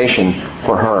restoration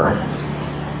for her.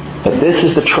 But this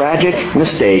is the tragic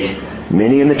mistake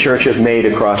many in the church have made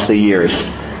across the years,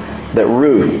 that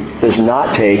Ruth does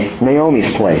not take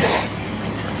Naomi's place.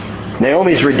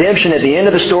 Naomi's redemption at the end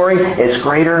of the story is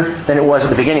greater than it was at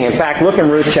the beginning. In fact, look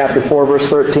in Ruth chapter 4, verse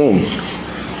 13.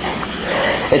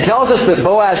 It tells us that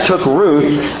Boaz took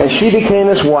Ruth, and she became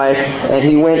his wife, and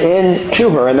he went in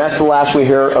to her, and that's the last we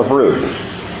hear of Ruth.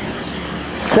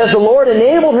 It says, the Lord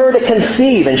enabled her to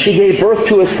conceive, and she gave birth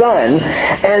to a son.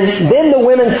 And then the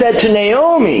women said to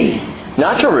Naomi,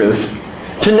 not to Ruth,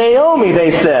 to Naomi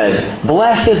they said,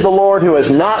 blessed is the Lord who has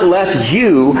not left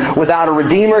you without a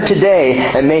redeemer today,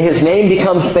 and may his name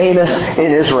become famous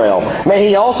in Israel. May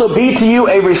he also be to you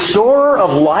a restorer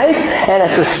of life and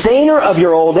a sustainer of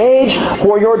your old age,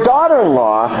 for your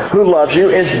daughter-in-law who loves you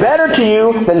is better to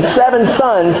you than 7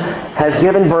 sons has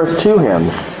given birth to him.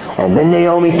 And then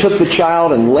Naomi took the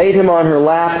child and laid him on her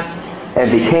lap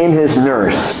and became his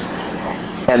nurse.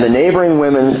 And the neighboring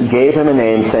women gave him a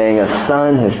name, saying, a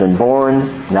son has been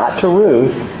born, not to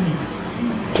Ruth,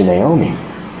 to Naomi.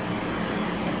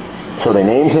 So they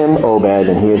named him Obed,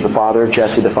 and he is the father of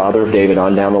Jesse, the father of David,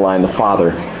 on down the line, the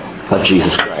father of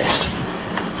Jesus Christ,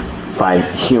 by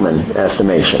human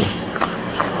estimation.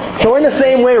 So in the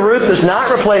same way Ruth does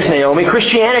not replace Naomi,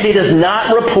 Christianity does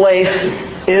not replace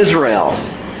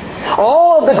Israel.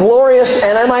 All of the glorious,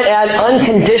 and I might add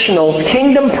unconditional,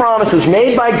 kingdom promises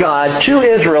made by God to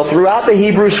Israel throughout the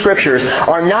Hebrew Scriptures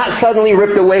are not suddenly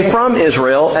ripped away from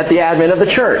Israel at the advent of the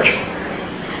church.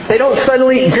 They don't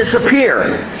suddenly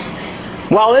disappear.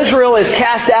 While Israel is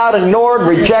cast out, ignored,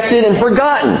 rejected, and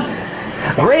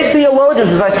forgotten. Great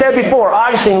theologians, as I said before,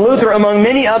 Augustine, Luther, among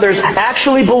many others,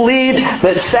 actually believed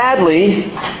that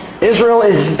sadly, Israel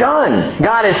is done.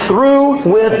 God is through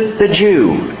with the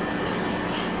Jew.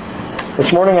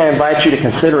 This morning I invite you to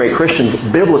consider a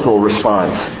Christian's biblical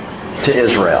response to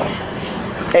Israel.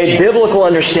 A biblical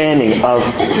understanding of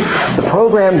the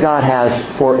program God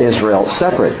has for Israel,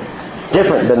 separate,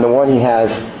 different than the one He has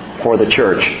for the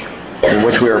church in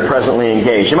which we are presently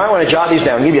engaged. You might want to jot these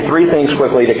down. I'll give you 3 things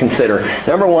quickly to consider.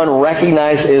 Number 1,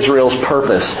 recognize Israel's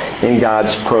purpose in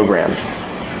God's program.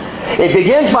 It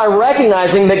begins by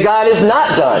recognizing that God is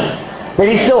not done. That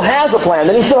He still has a plan,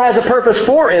 that He still has a purpose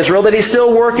for Israel, that He's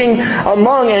still working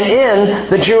among and in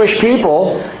the Jewish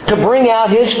people to bring out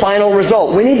His final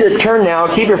result. We need to turn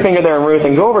now, keep your finger there in Ruth,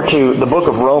 and go over to the book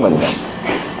of Romans.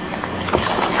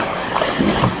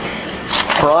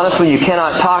 For honestly, you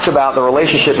cannot talk about the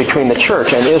relationship between the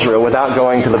church and Israel without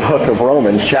going to the book of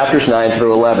Romans, chapters 9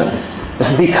 through 11.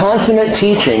 This is the consummate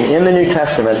teaching in the New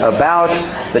Testament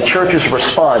about the church's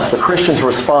response, the Christian's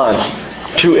response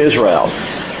to Israel.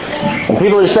 And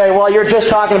people who say, well, you're just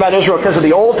talking about Israel because of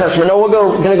the Old Testament. No, we're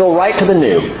going to go right to the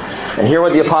New. And hear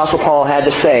what the Apostle Paul had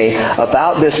to say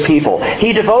about this people.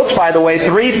 He devotes, by the way,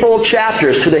 3 full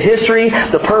chapters to the history,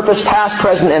 the purpose, past,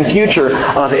 present, and future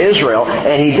of Israel.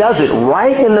 And he does it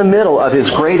right in the middle of his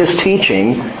greatest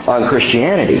teaching on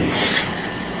Christianity.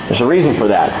 There's a reason for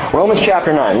that. Romans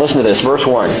chapter 9, listen to this, verse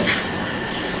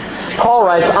 1. Paul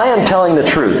writes, I am telling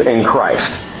the truth in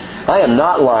Christ. I am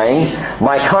not lying.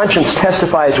 My conscience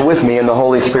testifies with me in the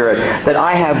Holy Spirit that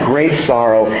I have great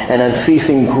sorrow and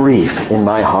unceasing grief in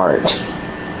my heart.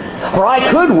 For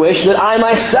I could wish that I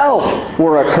myself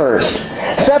were accursed,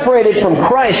 separated from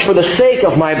Christ for the sake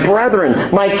of my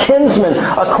brethren, my kinsmen,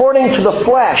 according to the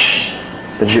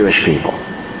flesh, the Jewish people,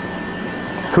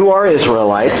 who are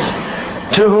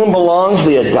Israelites, to whom belongs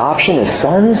the adoption as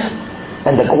sons,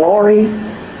 and the glory,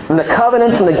 and the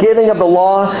covenants, and the giving of the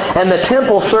law, and the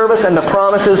temple service, and the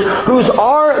promises, whose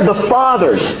are the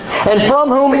fathers, and from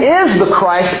whom is the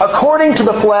Christ, according to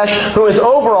the flesh, who is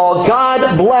over all,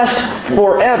 God blessed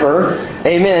forever.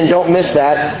 Amen. Don't miss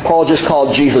that. Paul just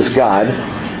called Jesus God.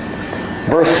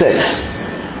 Verse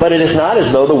 6. But it is not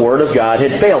as though the Word of God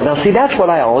had failed. Now see, that's what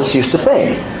I always used to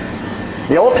think.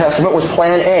 The Old Testament was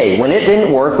plan A. When it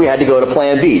didn't work, we had to go to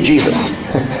plan B, Jesus.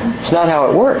 It's not how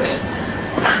it works.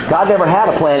 God never had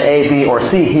a plan A, B, or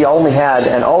C. He only had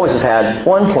and always has had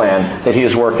one plan that He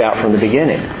has worked out from the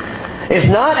beginning. It's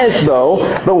not as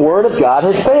though the Word of God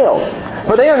has failed.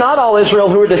 For they are not all Israel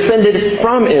who are descended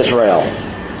from Israel.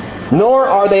 Nor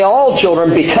are they all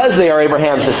children because they are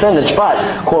Abraham's descendants.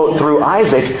 But, quote, through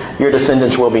Isaac your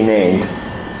descendants will be named.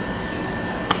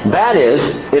 That is,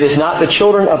 it is not the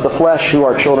children of the flesh who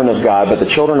are children of God, but the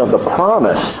children of the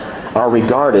promise are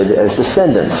regarded as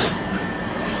descendants.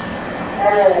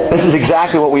 This is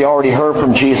exactly what we already heard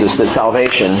from Jesus, that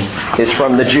salvation is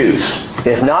from the Jews.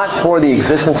 If not for the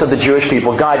existence of the Jewish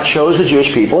people, God chose the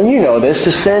Jewish people, and you know this,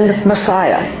 to send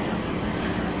Messiah.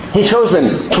 He chose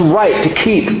them to write, to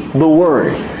keep the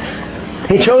Word.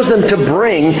 He chose them to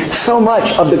bring so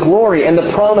much of the glory and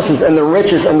the promises and the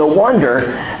riches and the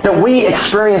wonder that we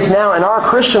experience now in our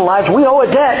Christian lives. We owe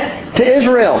a debt to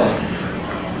Israel,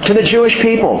 to the Jewish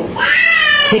people.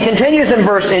 He continues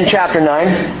in chapter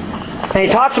 9, and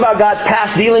he talks about God's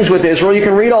past dealings with Israel. You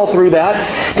can read all through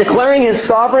that, declaring His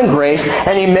sovereign grace,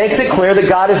 and he makes it clear that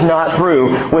God is not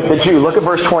through with the Jew. Look at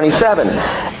verse 27.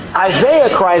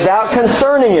 Isaiah cries out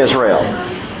concerning Israel.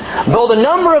 Though the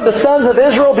number of the sons of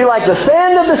Israel be like the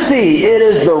sand of the sea, it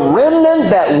is the remnant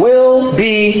that will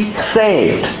be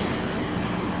saved.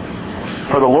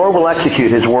 For the Lord will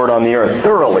execute His word on the earth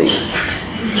thoroughly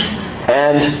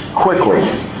and quickly.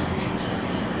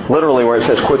 Literally where it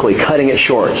says quickly, cutting it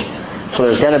short. So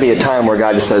there's going to be a time where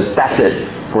God just says, that's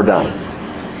it, we're done.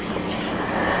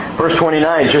 Verse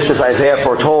 29, just as Isaiah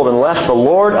foretold, unless the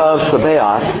Lord of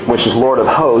Sabaoth, which is Lord of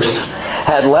hosts,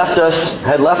 had left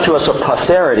to us a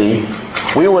posterity,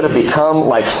 we would have become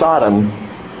like Sodom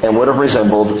and would have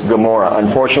resembled Gomorrah.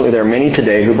 Unfortunately, there are many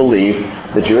today who believe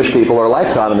the Jewish people are like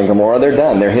Sodom and Gomorrah. They're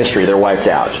done. Their history, they're wiped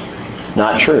out.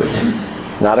 Not true.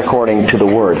 Not according to the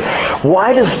Word.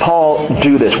 Why does Paul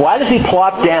do this? Why does he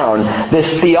plop down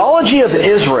this theology of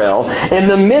Israel in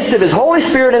the midst of his Holy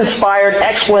Spirit-inspired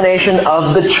explanation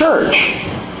of the church?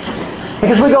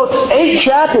 Because we go 8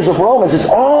 chapters of Romans. It's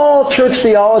all church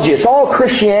theology. It's all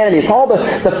Christianity. It's all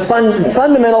the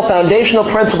fundamental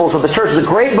foundational principles of the church. It's a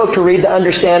great book to read to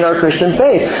understand our Christian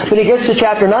faith. But he gets to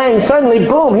chapter 9 and suddenly,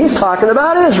 boom, he's talking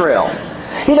about Israel.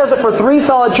 He does it for 3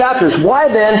 solid chapters.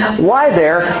 Why then? Why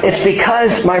there? It's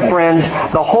because, my friends,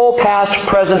 the whole past,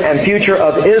 present, and future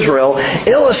of Israel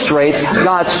illustrates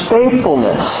God's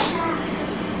faithfulness.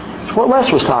 It's what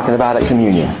Les was talking about at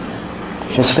communion.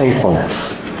 His faithfulness.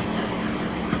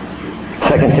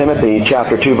 2 Timothy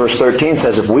chapter 2, verse 13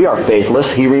 says, if we are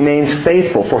faithless, He remains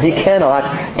faithful, for He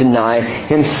cannot deny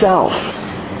Himself.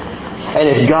 And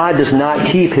if God does not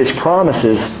keep His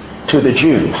promises to the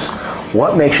Jews,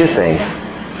 what makes you think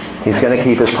He's going to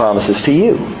keep His promises to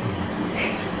you?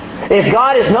 If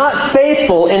God is not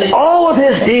faithful in all of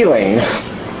His dealings,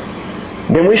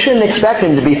 then we shouldn't expect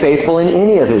Him to be faithful in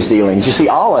any of His dealings. You see,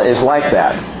 Allah is like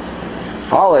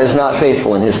that. Allah is not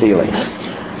faithful in His dealings.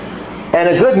 And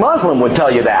a good Muslim would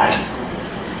tell you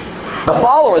that. The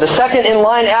follower, the second in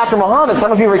line after Muhammad,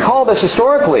 some of you recall this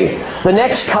historically, the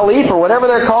next caliph or whatever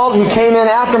they're called who came in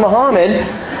after Muhammad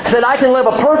said, I can live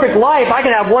a perfect life. I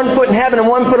can have 1 foot in heaven and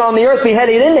 1 foot on the earth, be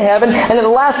headed into heaven, and at the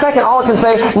last second Allah can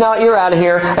say, no, you're out of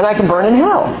here, and I can burn in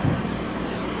hell.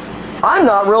 I'm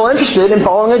not real interested in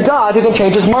following a God who can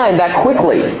change His mind that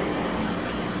quickly.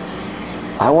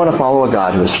 I want to follow a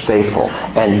God who is faithful.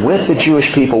 And with the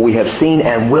Jewish people, we have seen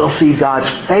and will see God's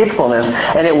faithfulness,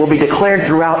 and it will be declared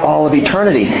throughout all of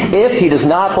eternity. If He does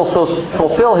not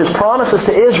fulfill His promises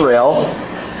to Israel,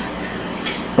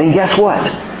 then guess what?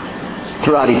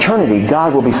 Throughout eternity,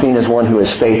 God will be seen as one who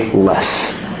is faithless.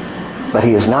 But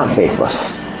He is not faithless.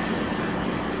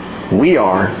 We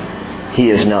are. He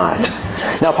is not.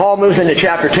 Now Paul moves into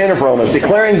chapter 10 of Romans,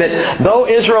 declaring that though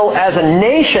Israel as a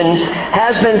nation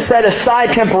has been set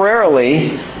aside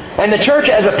temporarily, And the church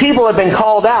as a people have been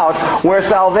called out where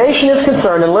salvation is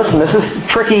concerned. And listen, this is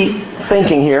tricky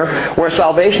thinking here. Where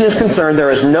salvation is concerned,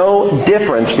 there is no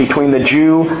difference between the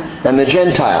Jew and the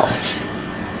Gentile.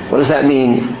 What does that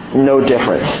mean, no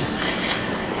difference?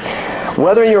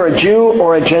 Whether you're a Jew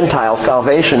or a Gentile,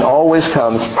 salvation always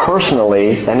comes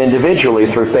personally and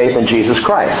individually through faith in Jesus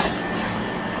Christ.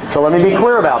 So let me be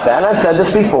clear about that. And I've said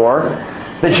this before.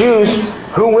 The Jews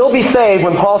who will be saved,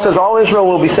 when Paul says all Israel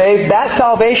will be saved, that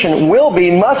salvation will be,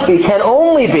 must be, can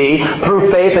only be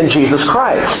through faith in Jesus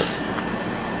Christ.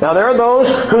 Now there are those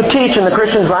who teach in the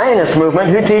Christian Zionist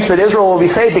movement who teach that Israel will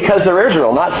be saved because they're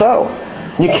Israel. Not so.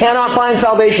 You cannot find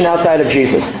salvation outside of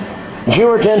Jesus. Jew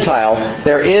or Gentile,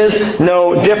 there is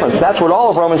no difference. That's what all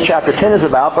of Romans chapter 10 is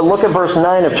about. But look at verse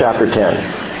 9 of chapter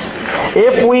 10.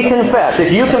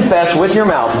 If you confess with your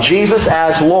mouth Jesus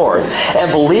as Lord,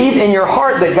 and believe in your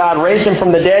heart that God raised Him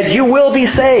from the dead, you will be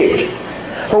saved.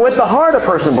 For with the heart a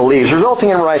person believes, resulting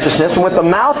in righteousness, and with the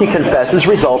mouth he confesses,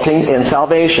 resulting in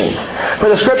salvation. For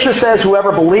the Scripture says,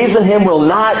 whoever believes in Him will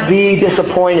not be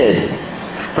disappointed.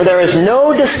 For there is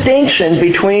no distinction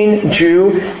between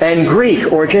Jew and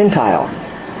Greek or Gentile.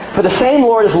 For the same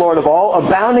Lord is Lord of all,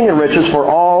 abounding in riches for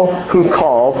all who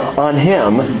call on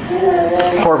Him.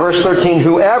 For verse 13,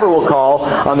 whoever will call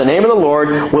on the name of the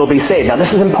Lord will be saved. Now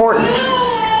this is important.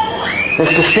 This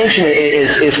distinction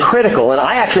is critical, and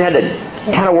I actually had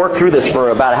to kind of work through this for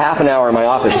about a half an hour in my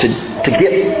office to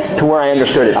get to where I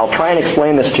understood it. I'll try and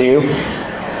explain this to you,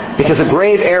 because a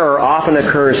grave error often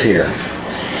occurs here.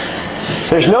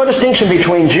 There's no distinction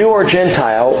between Jew or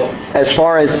Gentile as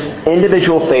far as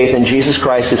individual faith in Jesus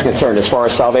Christ is concerned, as far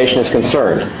as salvation is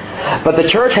concerned. But the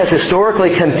church has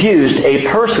historically confused a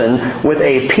person with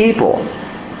a people,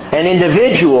 an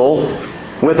individual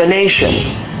with a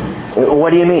nation. What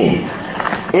do you mean?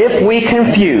 If we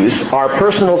confuse our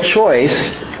personal choice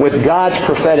with God's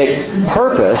prophetic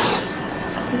purpose,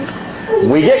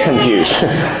 we get confused.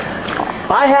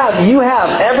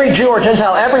 Every Jew or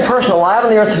Gentile, every person alive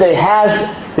on the earth today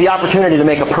has the opportunity to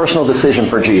make a personal decision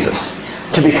for Jesus,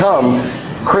 to become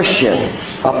Christian,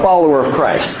 a follower of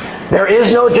Christ. There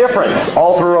is no difference.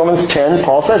 All through Romans 10,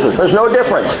 Paul says this. There's no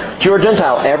difference. Jew or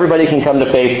Gentile, everybody can come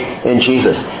to faith in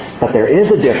Jesus. But there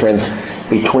is a difference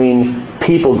between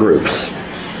people groups,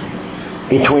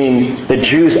 between the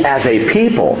Jews as a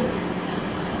people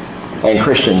and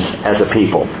Christians as a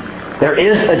people. There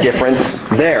is a difference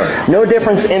there. No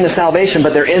difference in the salvation,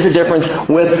 but there is a difference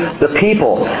with the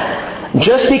people.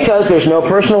 Just because there's no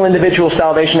personal individual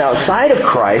salvation outside of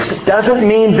Christ doesn't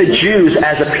mean the Jews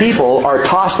as a people are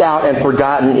tossed out and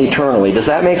forgotten eternally. Does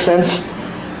that make sense?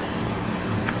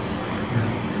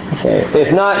 Okay.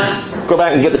 If not, go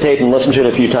back and get the tape and listen to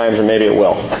it a few times and maybe it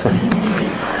will.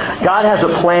 God has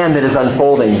a plan that is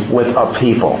unfolding with a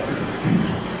people.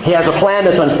 He has a plan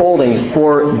that's unfolding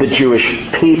for the Jewish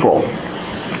people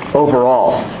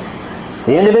overall.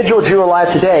 The individual Jew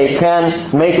alive today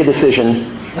can make a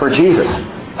decision for Jesus,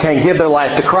 can give their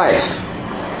life to Christ.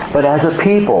 But as a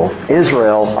people,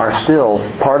 Israel are still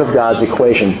part of God's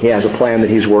equation. He has a plan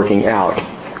that He's working out.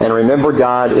 And remember,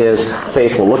 God is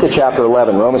faithful. Look at chapter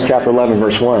 11, Romans chapter 11,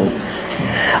 verse 1.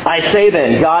 I say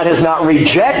then, God has not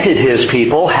rejected His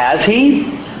people, has He?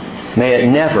 May it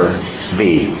never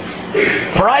be.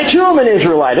 For I too am an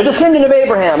Israelite, a descendant of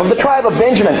Abraham, of the tribe of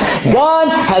Benjamin. God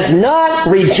has not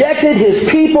rejected His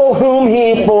people whom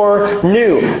He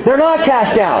foreknew. They're not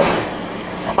cast out.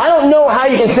 I don't know how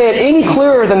you can say it any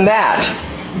clearer than that.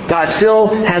 God still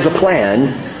has a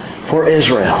plan for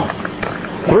Israel.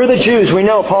 Through the Jews, we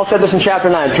know, Paul said this in chapter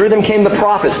 9, through them came the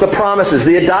prophets, the promises,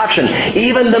 the adoption,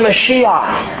 even the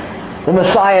Mashiach, the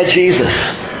Messiah Jesus.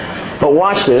 But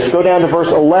watch this. Go down to verse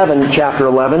 11, chapter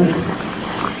 11.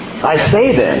 I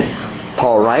say then,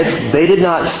 Paul writes, they did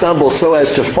not stumble so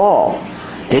as to fall.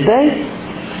 Did they?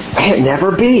 May it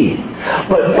never be.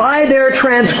 But by their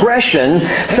transgression,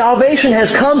 salvation has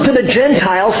come to the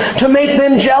Gentiles to make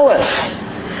them jealous.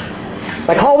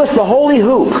 I call this the holy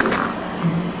hoop.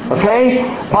 Okay?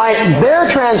 By their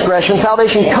transgression,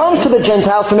 salvation comes to the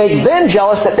Gentiles to make them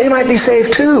jealous that they might be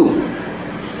saved too.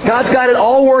 God's got it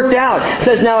all worked out. It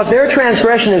says, now if their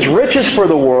transgression is riches for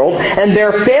the world, and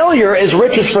their failure is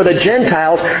riches for the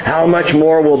Gentiles, how much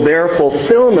more will their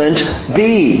fulfillment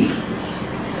be?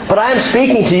 But I am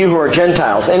speaking to you who are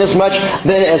Gentiles, inasmuch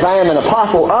then as I am an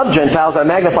apostle of Gentiles, I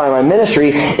magnify my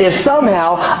ministry, if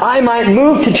somehow I might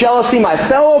move to jealousy my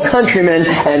fellow countrymen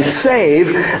and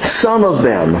save some of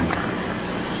them.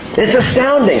 It's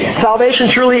astounding. Salvation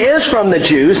truly is from the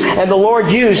Jews, and the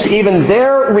Lord used even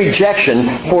their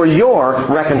rejection for your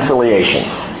reconciliation.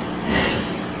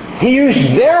 He used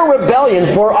their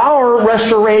rebellion for our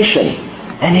restoration.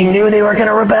 And he knew they were going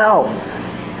to rebel.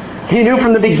 He knew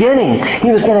from the beginning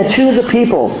he was going to choose a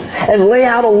people and lay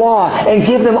out a law and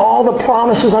give them all the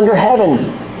promises under heaven.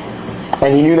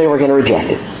 And he knew they were going to reject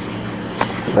it.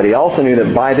 But he also knew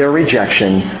that by their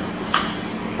rejection,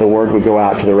 the word would go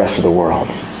out to the rest of the world.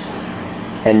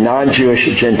 And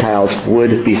non-Jewish Gentiles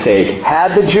would be saved.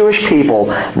 Had the Jewish people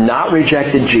not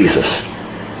rejected Jesus,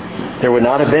 there would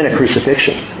not have been a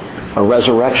crucifixion, a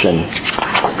resurrection,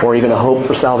 or even a hope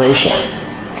for salvation.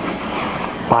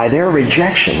 By their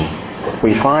rejection,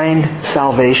 we find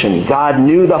salvation. God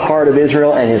knew the heart of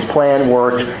Israel, and His plan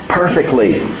worked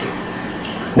perfectly.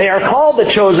 They are called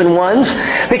the chosen ones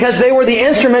because they were the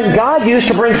instrument God used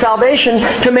to bring salvation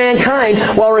to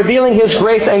mankind while revealing His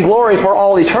grace and glory for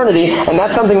all eternity, and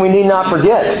that's something we need not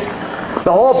forget.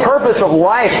 The whole purpose of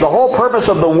life, the whole purpose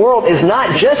of the world is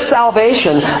not just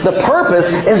salvation. The purpose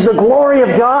is the glory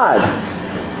of God.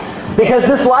 Because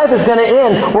this life is going to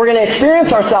end. We're going to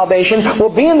experience our salvation. We'll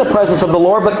be in the presence of the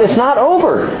Lord, but it's not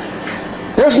over.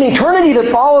 There's an eternity that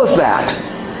follows that.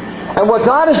 And what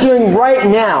God is doing right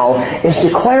now is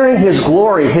declaring His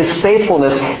glory, His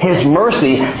faithfulness, His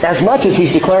mercy, as much as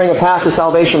He's declaring a path to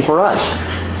salvation for us.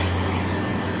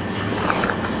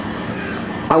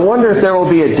 I wonder if there will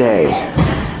be a day,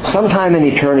 sometime in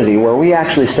eternity, where we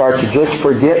actually start to just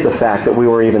forget the fact that we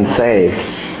were even saved.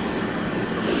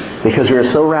 Because we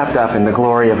are so wrapped up in the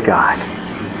glory of God.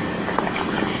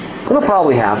 It'll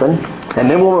probably happen. And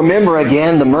then we'll remember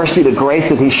again the mercy, the grace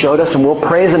that He showed us, and we'll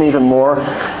praise Him even more.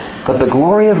 But the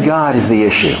glory of God is the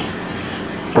issue.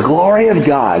 The glory of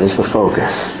God is the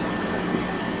focus.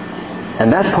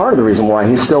 And that's part of the reason why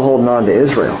He's still holding on to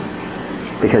Israel.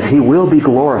 Because He will be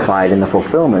glorified in the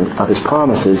fulfillment of His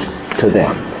promises to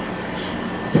them.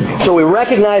 So we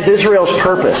recognize Israel's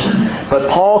purpose.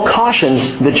 But Paul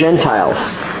cautions the Gentiles.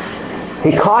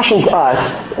 He cautions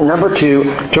us, number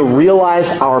 2, to realize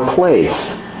our place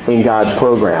in God's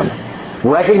program.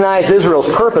 Recognize Israel's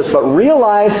purpose, but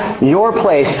realize your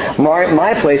place,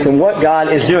 my place, in what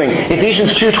God is doing.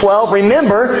 Ephesians 2:12,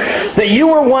 remember that you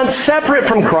were once separate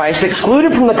from Christ,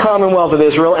 excluded from the commonwealth of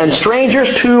Israel, and strangers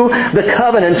to the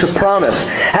covenants of promise,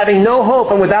 having no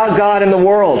hope and without God in the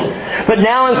world. But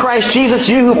now in Christ Jesus,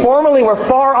 you who formerly were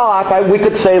far off, we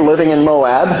could say living in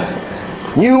Moab,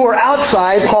 you who were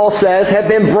outside, Paul says, have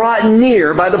been brought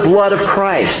near by the blood of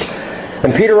Christ.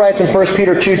 And Peter writes in 1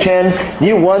 Peter 2:10,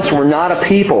 you once were not a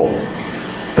people,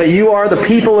 but you are the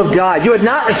people of God. You had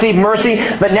not received mercy,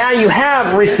 but now you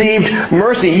have received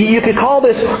mercy. You could call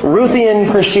this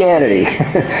Ruthian Christianity.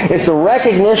 It's a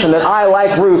recognition that I,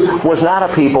 like Ruth, was not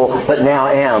a people, but now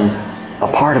am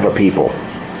a part of a people.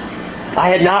 I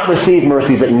had not received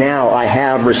mercy, but now I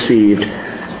have received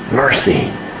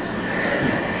mercy.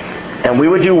 And we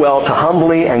would do well to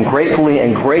humbly and gratefully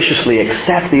and graciously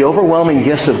accept the overwhelming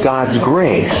gifts of God's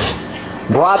grace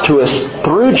brought to us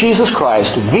through Jesus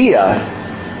Christ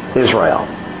via Israel.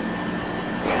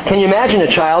 Can you imagine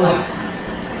a child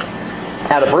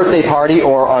at a birthday party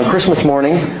or on Christmas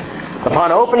morning,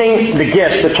 upon opening the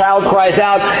gifts, the child cries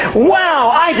out,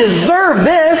 "Wow, I deserve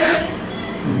this!"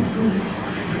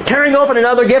 Tearing open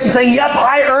another gift and saying, "Yep,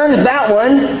 I earned that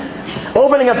one."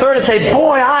 Opening a third and say,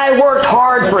 "Boy, I worked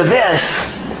hard for this."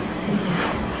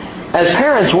 As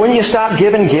parents, wouldn't you stop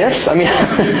giving gifts? I mean,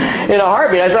 in a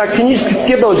heartbeat, I thought, can you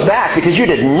give those back because you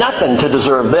did nothing to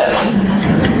deserve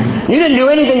this. You didn't do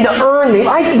anything to earn me.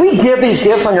 We give these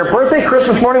gifts on your birthday,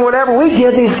 Christmas morning, whatever. We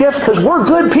give these gifts because we're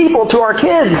good people to our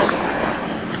kids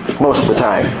most of the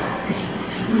time.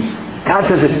 God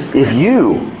says, if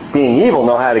you, being evil,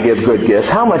 know how to give good gifts,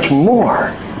 how much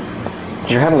more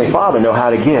does your Heavenly Father know how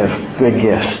to give good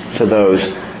gifts to those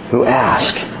who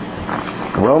ask?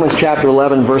 Romans chapter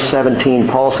 11, verse 17,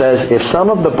 Paul says, if some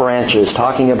of the branches,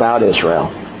 talking about Israel,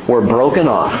 were broken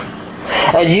off,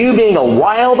 and you being a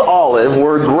wild olive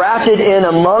were grafted in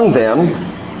among them,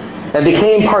 and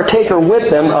became partaker with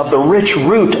them of the rich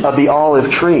root of the olive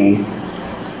tree,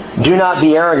 do not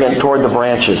be arrogant toward the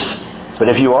branches. But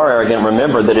if you are arrogant,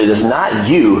 remember that it is not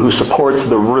you who supports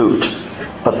the root,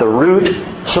 but the root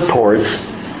supports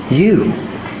you.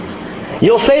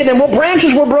 You'll say then, well,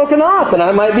 branches were broken off and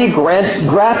I might be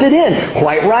grafted in.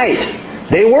 Quite right.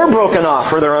 They were broken off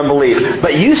for their unbelief.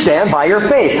 But you stand by your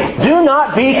faith. Do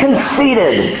not be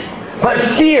conceited, but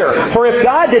fear. For if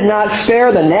God did not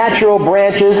spare the natural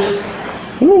branches,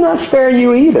 He will not spare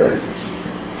you either.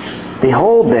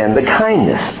 Behold then the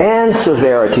kindness and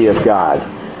severity of God.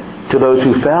 To those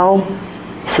who fell,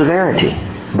 severity.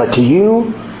 But to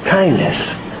you,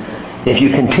 kindness. If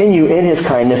you continue in His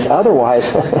kindness, otherwise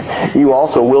you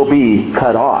also will be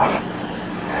cut off.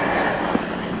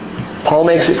 Paul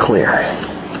makes it clear.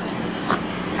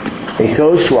 It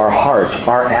goes to our heart,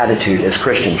 our attitude as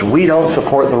Christians. We don't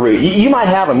support the root. You might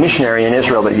have a missionary in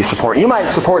Israel that you support. You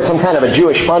might support some kind of a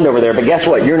Jewish fund over there, but guess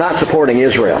what? You're not supporting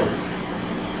Israel.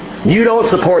 You don't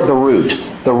support the root.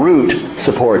 The root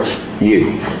supports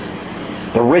you.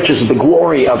 The riches of the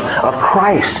glory of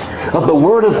Christ, of the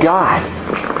Word of God,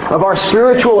 of our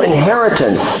spiritual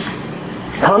inheritance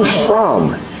comes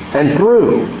from and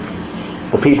through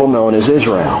the people known as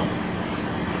Israel.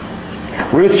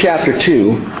 Ruth chapter 2,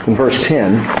 in verse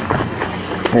 10,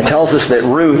 it tells us that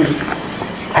Ruth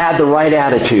had the right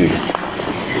attitude.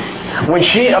 When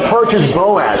she approaches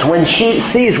Boaz, when she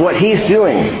sees what he's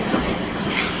doing,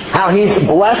 how he's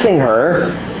blessing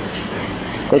her,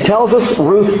 it tells us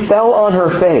Ruth fell on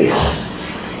her face,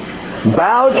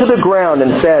 bowed to the ground,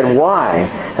 and said, "Why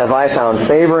have I found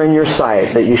favor in your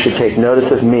sight that you should take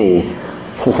notice of me,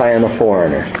 since I am a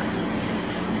foreigner?"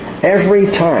 Every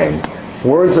time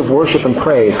words of worship and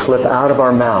praise slip out of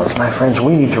our mouths, my friends,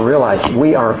 we need to realize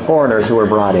we are foreigners who are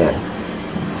brought in.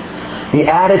 The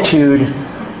attitude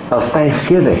of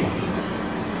thanksgiving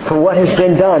for what has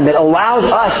been done that allows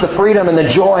us the freedom and the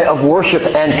joy of worship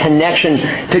and connection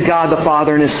to God the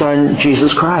Father and His Son,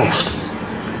 Jesus Christ.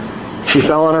 She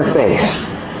fell on her face.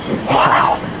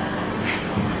 Wow.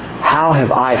 How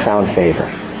have I found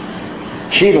favor?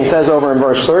 She even says over in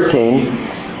verse 13,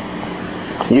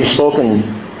 "You've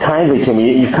spoken kindly to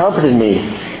me. You've comforted me.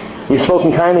 You've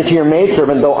spoken kindly to your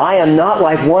maidservant, though I am not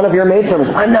like one of your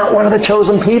maidservants. I'm not one of the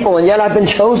chosen people, and yet I've been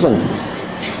chosen.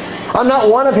 I'm not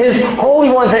one of His holy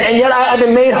ones, and yet I've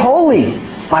been made holy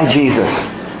by Jesus."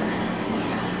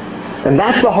 And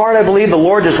that's the heart I believe the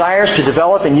Lord desires to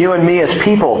develop in you and me as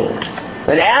people.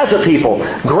 And as a people,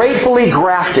 gratefully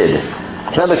grafted.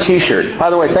 Another t-shirt. By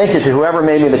the way, thank you to whoever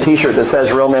made me the t-shirt that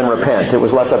says "Real Men Repent." It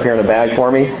was left up here in a bag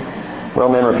for me. Real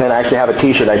Men Repent. I actually have a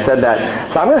t-shirt. I said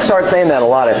that. So I'm going to start saying that a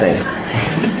lot, I think.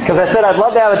 Because I said I'd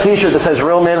love to have a t-shirt that says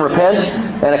 "Real Men Repent,"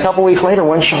 and a couple weeks later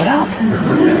one showed up.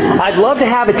 I'd love to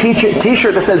have a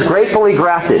t-shirt that says "Gratefully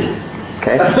Grafted."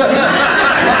 Okay?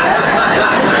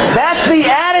 That's the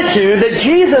attitude that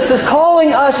Jesus is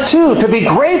calling us to be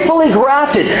gratefully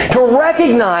grafted, to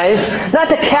recognize, not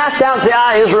to cast out and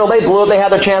say, Israel, they blew it, they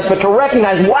had their chance, but to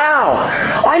recognize, wow,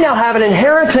 I now have an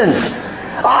inheritance.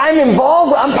 I'm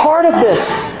involved. I'm part of this.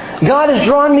 God has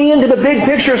drawn me into the big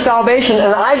picture of salvation,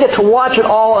 and I get to watch it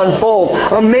all unfold.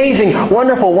 Amazing.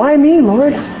 Wonderful. Why me,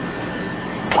 Lord?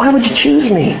 Why would you choose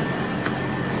me?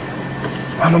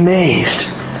 I'm amazed.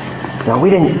 Now, we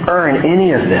didn't earn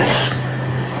any of this.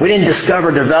 We didn't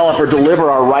discover, develop, or deliver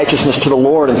our righteousness to the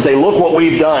Lord and say, look what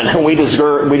we've done, and we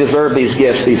deserve these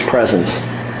gifts, these presents.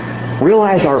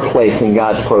 Realize our place in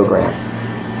God's program.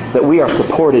 That we are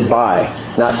supported by,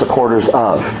 not supporters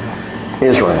of,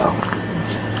 Israel.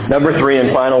 Number 3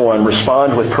 and final one,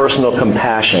 respond with personal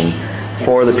compassion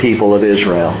for the people of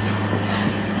Israel.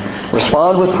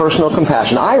 Respond with personal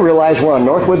compassion. I realize we're on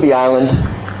North Whidbey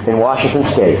Island in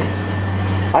Washington State.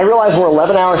 I realize we're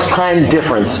 11 hours time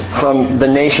difference from the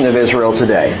nation of Israel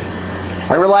today.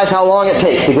 I realize how long it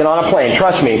takes to get on a plane,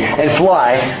 trust me, and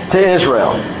fly to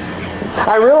Israel.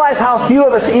 I realize how few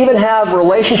of us even have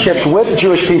relationships with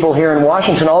Jewish people here in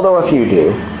Washington, although a few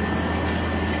do.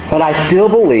 But I still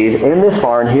believe in this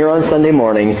far and here on Sunday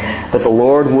morning that the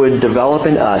Lord would develop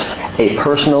in us a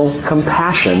personal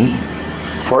compassion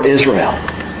for Israel.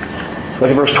 Look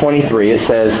at verse 23. It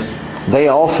says, "They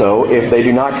also, if they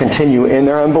do not continue in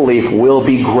their unbelief, will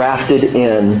be grafted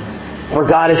in. For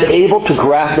God is able to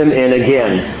graft them in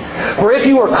again. For if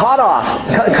you were cut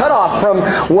off from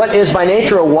what is by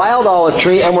nature a wild olive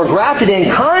tree and were grafted in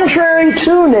contrary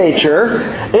to nature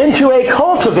into a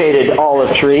cultivated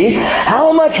olive tree,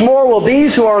 how much more will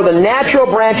these who are the natural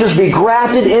branches be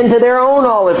grafted into their own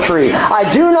olive tree?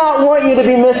 I do not want you to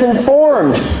be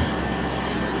misinformed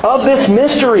of this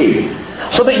mystery,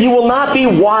 so that you will not be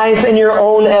wise in your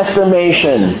own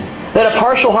estimation. That a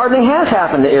partial hardening has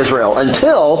happened to Israel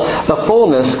until the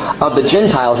fullness of the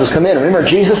Gentiles has come in. Remember,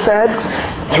 Jesus said,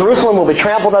 Jerusalem will be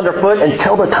trampled underfoot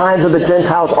until the times of the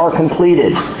Gentiles are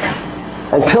completed.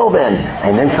 Until then,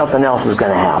 and then something else is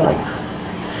going to happen.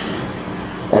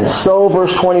 And so,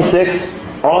 verse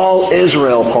 26, all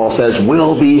Israel, Paul says,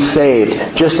 will be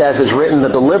saved. Just as is written, the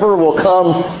deliverer will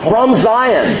come from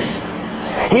Zion.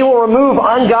 He will remove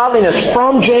ungodliness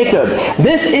from Jacob.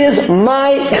 This is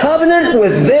my covenant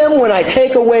with them when I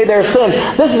take away their sin.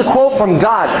 This is a quote from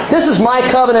God. This is my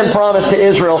covenant promise to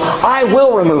Israel. I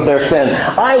will remove their sin.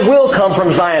 I will come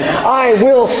from Zion. I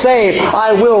will save.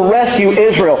 I will rescue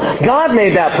Israel. God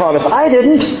made that promise. I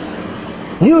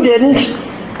didn't. You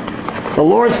didn't. The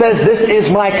Lord says, this is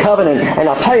my covenant. And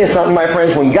I'll tell you something, my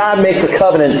friends. When God makes a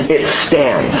covenant, it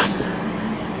stands.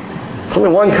 There's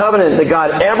only one covenant that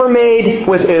God ever made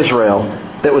with Israel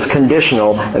that was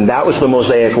conditional, and that was the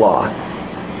Mosaic Law.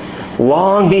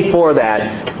 Long before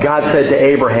that, God said to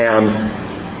Abraham,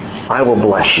 I will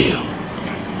bless you.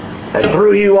 And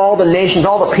through you, all the nations,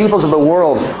 all the peoples of the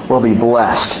world will be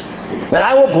blessed. And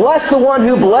I will bless the one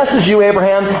who blesses you,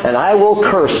 Abraham, and I will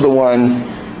curse the one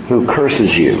who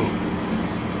curses you.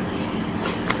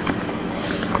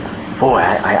 Boy,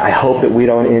 I hope that we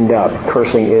don't end up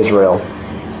cursing Israel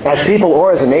as people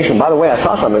or as a nation. By the way, I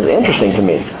saw something that was interesting to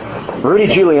me. Rudy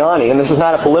Giuliani, and this is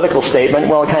not a political statement.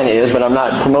 Well, it kind of is, but I'm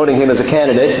not promoting him as a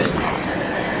candidate.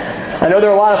 I know there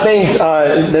are a lot of things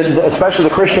that especially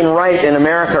the Christian right in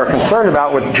America are concerned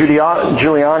about with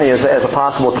Giuliani as a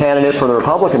possible candidate for the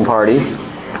Republican Party.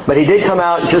 But he did come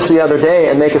out just the other day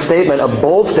and make a statement, a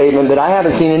bold statement that I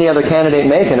haven't seen any other candidate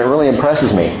make, and it really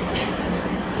impresses me.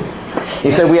 He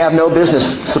said, we have no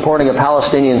business supporting a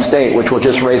Palestinian state which will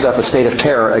just raise up a state of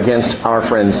terror against our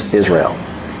friends Israel.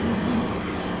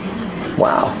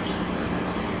 Wow.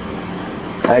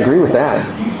 I agree with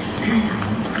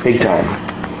that. Big time.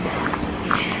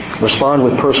 Respond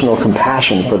with personal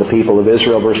compassion for the people of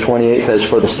Israel. Verse 28 says,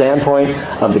 for the standpoint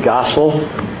of the gospel,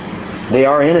 they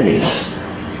are enemies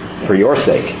for your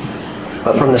sake.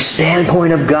 But from the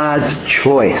standpoint of God's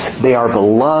choice, they are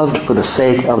beloved for the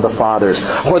sake of the fathers.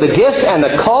 For the gifts and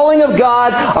the calling of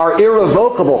God are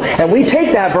irrevocable. And we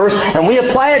take that verse and we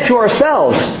apply it to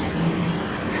ourselves.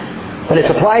 But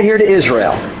it's applied here to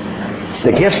Israel.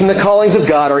 The gifts and the callings of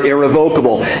God are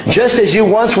irrevocable. Just as you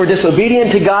once were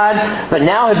disobedient to God, but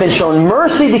now have been shown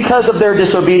mercy because of their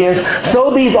disobedience, so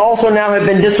these also now have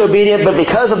been disobedient, but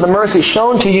because of the mercy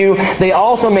shown to you, they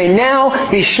also may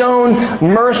now be shown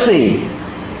mercy.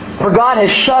 For God has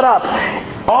shut up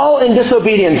all in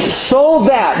disobedience, so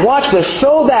that, watch this,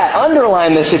 so that,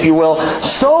 underline this if you will,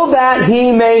 so that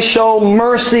He may show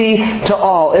mercy to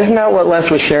all. Isn't that what Les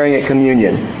was sharing at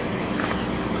communion?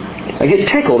 I get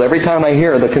tickled every time I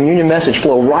hear the communion message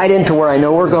flow right into where I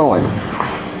know we're going.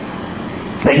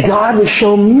 That God would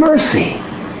show mercy.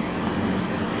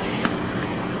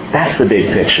 That's the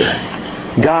big picture.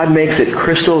 God makes it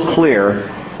crystal clear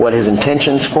what His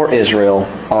intentions for Israel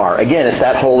are. Again, it's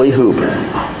that holy hoop.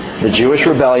 The Jewish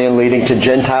rebellion leading to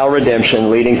Gentile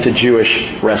redemption, leading to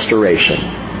Jewish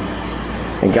restoration.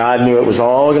 And God knew it was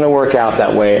all going to work out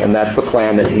that way, and that's the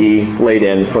plan that He laid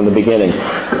in from the beginning.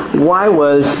 Why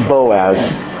was Boaz,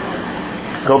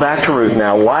 go back to Ruth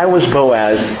now, why was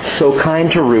Boaz so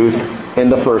kind to Ruth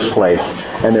in the first place?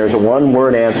 And there's a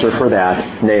one-word answer for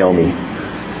that, Naomi.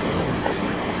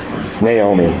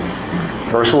 Naomi.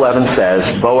 Verse 11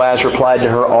 says, Boaz replied to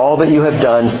her, all that you have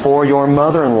done for your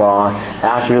mother-in-law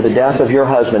after the death of your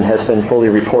husband has been fully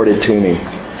reported to me.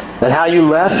 And how you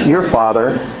left your father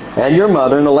and your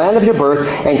mother in the land of your birth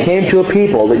and came to a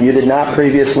people that you did not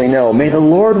previously know. May the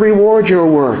Lord reward your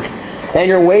work and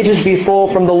your wages be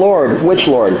full from the Lord. Which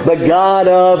Lord? The God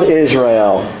of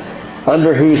Israel,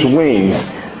 under whose wings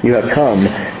you have come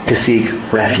to seek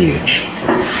refuge.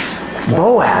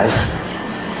 Boaz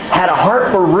had a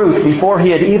heart for Ruth before he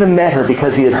had even met her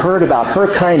because he had heard about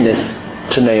her kindness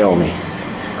to Naomi.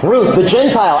 Ruth, the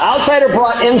Gentile, outsider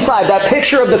brought inside, that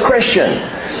picture of the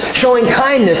Christian, showing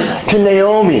kindness to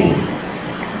Naomi,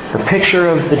 the picture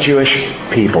of the Jewish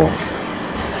people.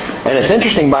 And it's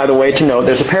interesting, by the way, to note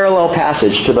there's a parallel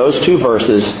passage to those two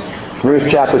verses,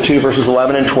 Ruth chapter 2, verses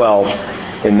 11 and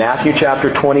 12, in Matthew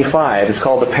chapter 25. It's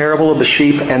called the parable of the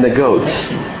sheep and the goats.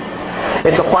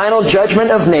 It's a final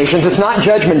judgment of nations. It's not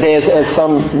judgment day as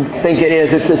some think it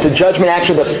is. It's a judgment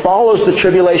actually that follows the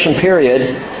tribulation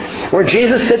period, where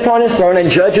Jesus sits on His throne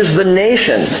and judges the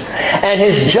nations. And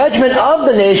His judgment of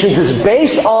the nations is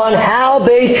based on how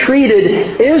they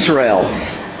treated Israel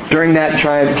during that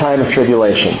time of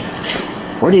tribulation.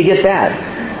 Where do you get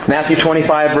that? Matthew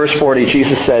 25, verse 40,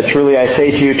 Jesus said, truly I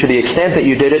say to you, to the extent that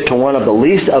you did it to one of the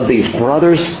least of these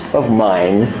brothers of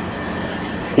mine,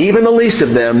 even the least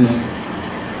of them,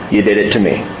 you did it to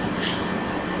me.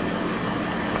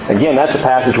 Again, that's a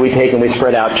passage we take and we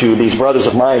spread out to these brothers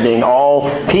of mine being all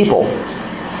people.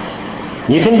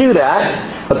 You can do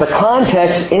that, but the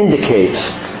context indicates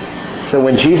that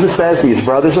when Jesus says these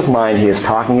brothers of mine, He is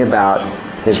talking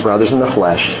about His brothers in the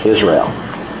flesh, Israel.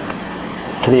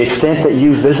 To the extent that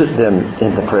you visit them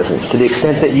in the prisons, to the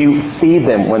extent that you feed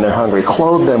them when they're hungry,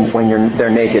 clothe them when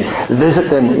they're naked, visit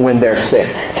them when they're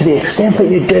sick, to the extent that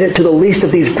you did it to the least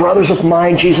of these brothers of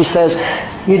mine, Jesus says,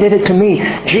 you did it to me.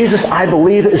 Jesus, I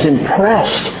believe, is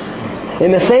impressed.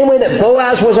 In the same way that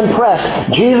Boaz was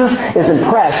impressed, Jesus is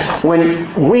impressed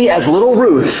when we as little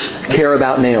Ruths care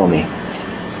about Naomi,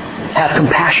 have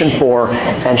compassion for,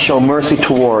 and show mercy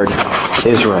toward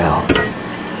Israel.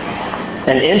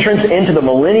 An entrance into the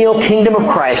millennial kingdom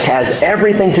of Christ has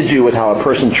everything to do with how a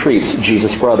person treats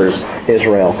Jesus' brothers,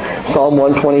 Israel. Psalm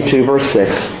 122, verse 6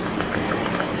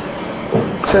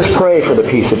 says, "Pray for the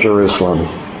peace of Jerusalem.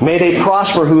 May they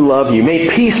prosper who love you. May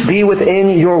peace be within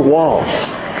your walls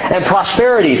and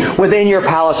prosperity within your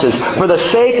palaces. For the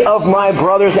sake of my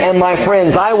brothers and my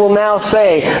friends, I will now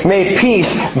say, may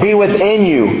peace be within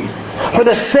you. For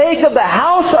the sake of the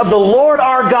house of the Lord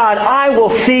our God, I will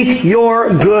seek your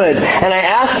good." And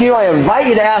I invite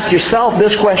you to ask yourself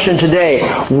this question today.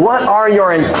 What are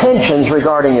your intentions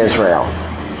regarding Israel?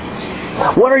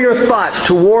 What are your thoughts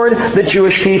toward the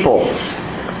Jewish people?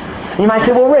 You might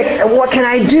say, well, Rick, what can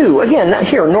I do? Again,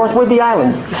 here, North Whidbey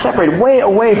Island, separated way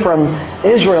away from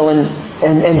Israel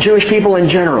and Jewish people in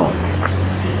general.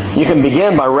 You can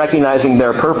begin by recognizing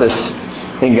their purpose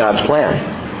in God's plan.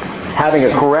 Having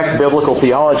a correct biblical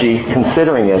theology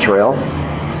considering Israel.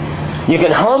 You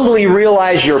can humbly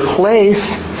realize your place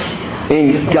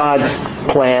in God's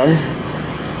plan.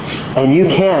 And you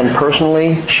can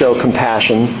personally show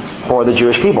compassion for the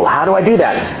Jewish people. How do I do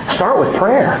that? Start with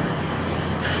prayer.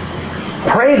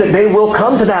 Pray that they will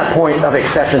come to that point of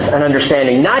acceptance and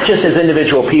understanding, not just as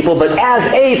individual people, but as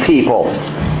a people.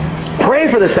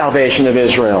 Pray for the salvation of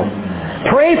Israel.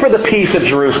 Pray for the peace of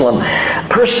Jerusalem.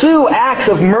 Pursue acts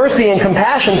of mercy and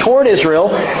compassion toward Israel.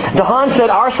 Dahan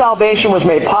said, our salvation was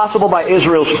made possible by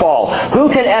Israel's fall. Who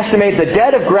can estimate the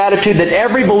debt of gratitude that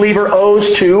every believer owes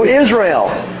to Israel?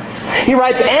 He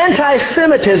writes,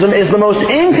 anti-Semitism is the most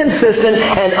inconsistent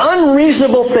and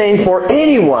unreasonable thing for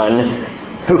anyone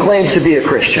who claims to be a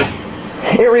Christian.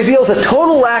 It reveals a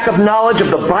total lack of knowledge of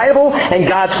the Bible and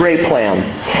God's great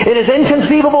plan. It is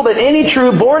inconceivable that any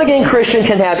true born-again Christian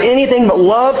can have anything but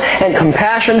love and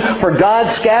compassion for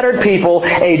God's scattered people.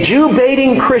 A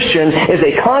Jew-baiting Christian is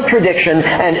a contradiction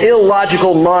and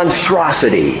illogical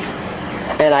monstrosity.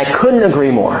 And I couldn't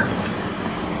agree more.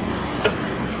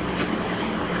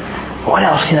 What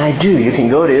else can I do? You can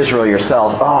go to Israel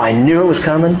yourself. Oh, I knew it was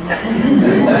coming.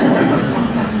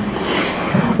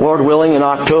 Lord willing, in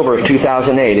October of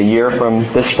 2008, a year from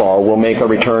this fall, we'll make a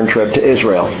return trip to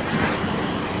Israel.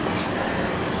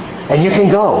 And you can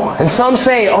go. And some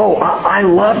say, oh, I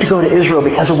love to go to Israel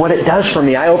because of what it does for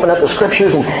me. I open up the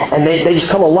Scriptures and they just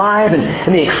come alive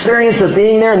and the experience of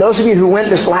being there. And those of you who went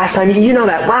this last time, you know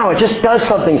that. Wow, it just does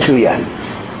something to you.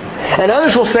 And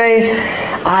others will say,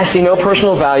 I see no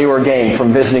personal value or gain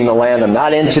from visiting the land. I'm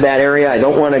not into that area. I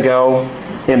don't want to go.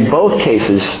 In both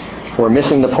cases, we're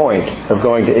missing the point of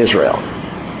going to Israel.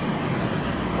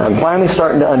 I'm finally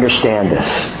starting to understand this.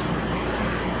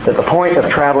 That the point of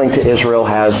traveling to Israel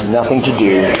has nothing to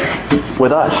do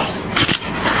with us.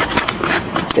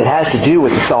 It has to do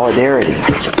with the solidarity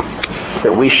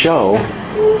that we show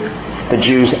the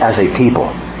Jews as a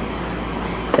people.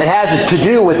 It has to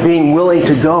do with being willing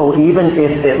to go even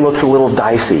if it looks a little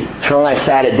dicey. Cheryl and I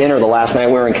sat at dinner the last night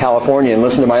we were in California and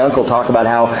listened to my uncle talk about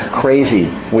how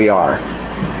crazy we are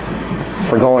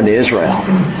for going to Israel.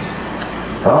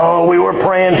 Oh, we were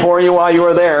praying for you while you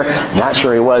were there. Not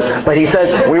sure he was, but he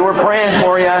says, we were praying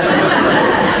for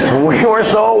you. We were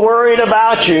so worried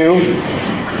about you.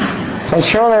 And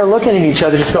Cheryl and I are looking at each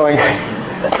other just going,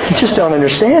 you just don't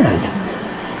understand.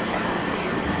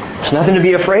 There's nothing to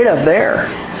be afraid of there.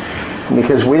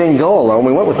 Because we didn't go alone.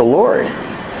 We went with the Lord.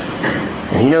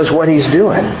 And He knows what He's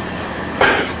doing.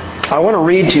 I want to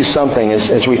read to you something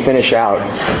as we finish out.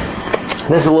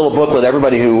 This is a little booklet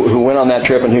everybody who went on that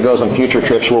trip and who goes on future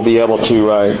trips will be able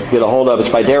to get a hold of. It's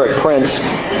by Derek Prince.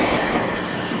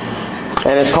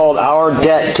 And it's called Our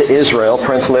Debt to Israel.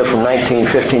 Prince lived from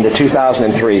 1915 to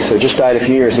 2003, so just died a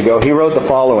few years ago. He wrote the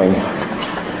following.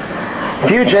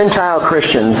 Few Gentile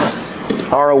Christians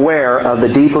are aware of the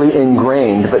deeply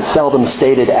ingrained but seldom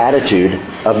stated attitude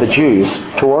of the Jews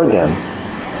toward them.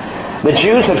 The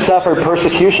Jews have suffered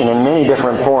persecution in many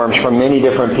different forms from many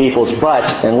different peoples, but,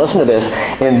 and listen to this,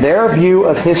 in their view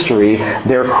of history,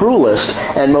 their cruelest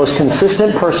and most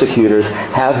consistent persecutors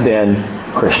have been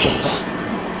Christians.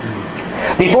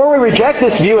 Before we reject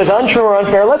this view as untrue or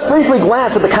unfair, let's briefly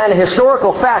glance at the kind of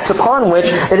historical facts upon which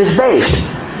it is based.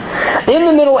 In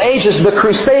the Middle Ages, the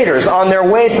Crusaders, on their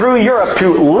way through Europe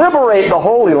to liberate the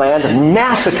Holy Land,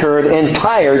 massacred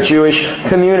entire Jewish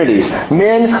communities,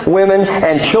 men, women,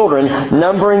 and children,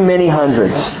 numbering many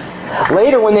hundreds.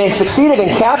 Later, when they succeeded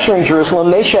in capturing Jerusalem,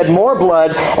 they shed more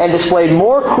blood and displayed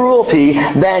more cruelty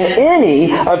than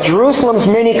any of Jerusalem's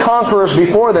many conquerors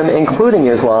before them, including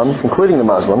Islam, including the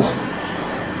Muslims,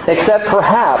 except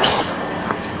perhaps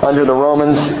under the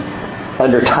Romans,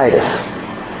 under Titus.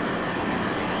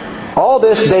 All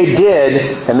this they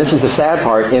did, and this is the sad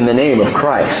part, in the name of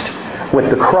Christ, with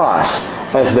the cross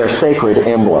as their sacred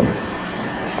emblem.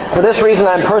 For this reason,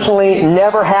 I'm personally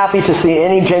never happy to see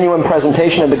any genuine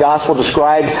presentation of the gospel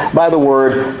described by the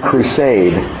word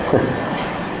crusade.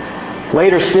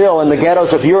 Later still, in the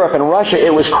ghettos of Europe and Russia,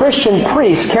 it was Christian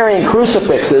priests carrying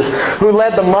crucifixes who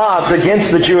led the mobs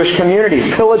against the Jewish communities,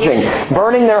 pillaging,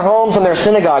 burning their homes and their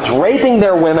synagogues, raping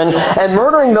their women, and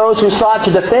murdering those who sought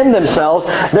to defend themselves.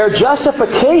 Their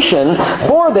justification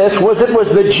for this was it was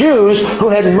the Jews who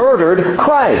had murdered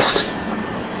Christ.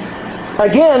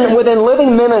 Again, within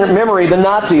living memory, the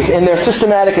Nazis, in their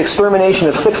systematic extermination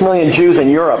of 6 million Jews in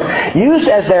Europe, used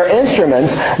as their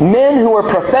instruments men who were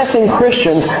professing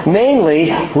Christians, mainly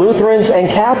Lutherans and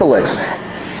Catholics.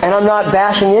 And I'm not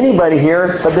bashing anybody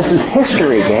here, but this is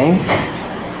history, gang.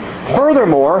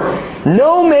 Furthermore,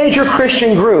 no major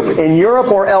Christian group in Europe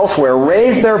or elsewhere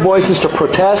raised their voices to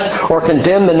protest or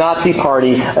condemn the Nazi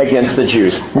party against the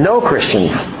Jews. No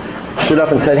Christians stood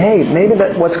up and said, hey, maybe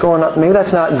what's going on, maybe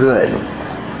that's not good.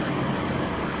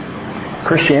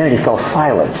 Christianity fell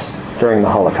silent during the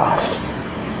Holocaust.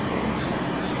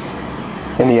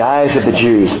 In the eyes of the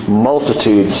Jews,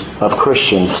 multitudes of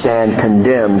Christians stand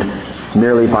condemned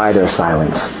merely by their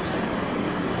silence.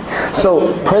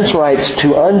 So, Prince writes,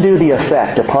 to undo the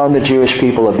effect upon the Jewish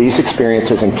people of these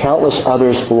experiences and countless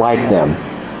others like them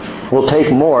will take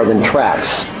more than tracts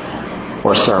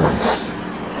or sermons.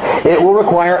 It will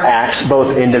require acts,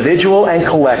 both individual and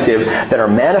collective, that are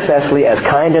manifestly as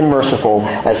kind and merciful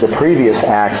as the previous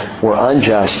acts were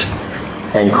unjust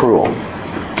and cruel.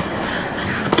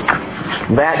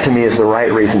 That, to me, is the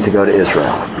right reason to go to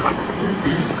Israel.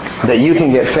 That you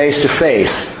can get face to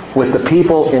face with the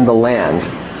people in the land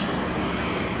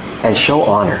and show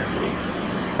honor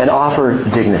and offer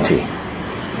dignity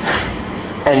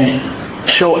and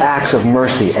show acts of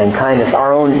mercy and kindness.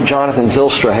 Our own Jonathan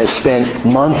Zylstra has spent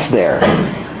months there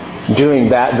doing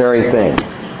that very thing.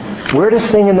 Weirdest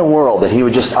thing in the world that he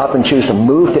would just up and choose to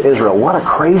move to Israel. What a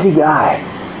crazy guy.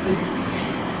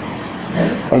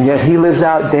 And yet he lives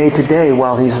out day to day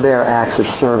while he's there acts of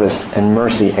service and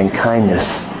mercy and kindness.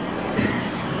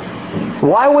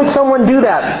 Why would someone do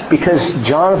that? Because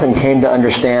Jonathan came to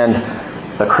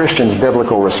understand the Christian's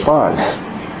biblical response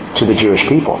to the Jewish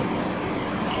people.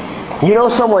 You know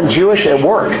someone Jewish at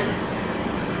work,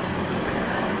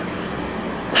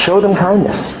 show them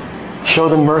kindness. Show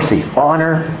them mercy.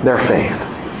 Honor their faith.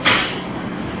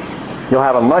 You'll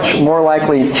have a much more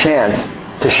likely chance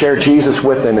to share Jesus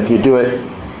with them if you do it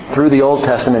through the Old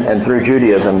Testament and through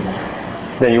Judaism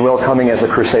than you will coming as a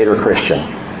Crusader Christian.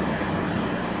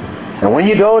 And when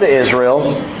you go to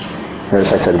Israel,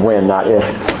 notice I said when, not if.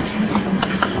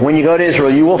 When you go to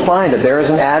Israel, you will find that there is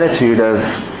an attitude of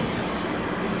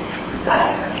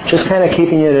just kind of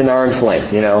keeping it at an arm's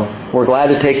length, you know. We're glad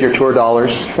to take your tour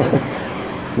dollars,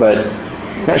 but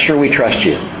not sure we trust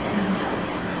you.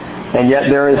 And yet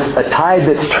there is a tide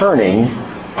that's turning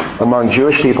among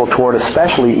Jewish people toward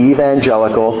especially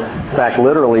evangelical, in fact,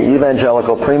 literally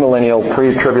evangelical, premillennial,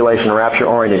 pre-tribulation,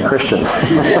 rapture-oriented Christians.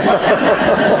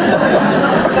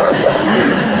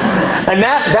 And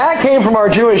that came from our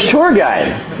Jewish tour guide.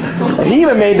 And he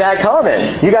even made that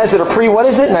comment. You guys that are what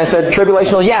is it? And I said,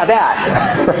 tribulational, yeah, that.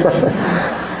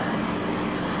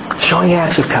 Showing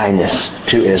acts of kindness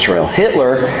to Israel.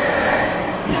 Hitler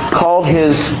called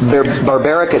his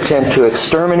barbaric attempt to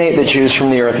exterminate the Jews from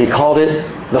the earth, he called it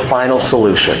the final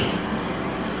solution.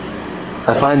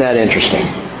 I find that interesting.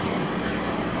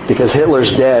 Because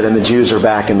Hitler's dead and the Jews are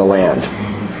back in the land.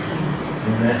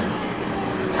 Amen.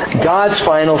 God's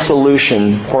final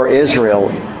solution for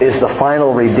Israel is the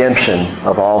final redemption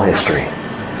of all history.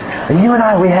 And you and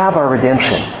I, we have our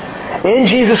redemption. In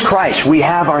Jesus Christ, we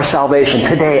have our salvation.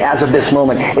 Today, as of this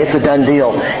moment, it's a done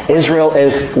deal. Israel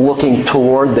is looking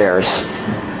toward theirs.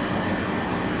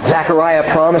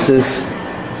 Zechariah promises,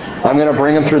 I'm going to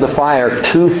bring them through the fire.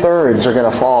 2/3 are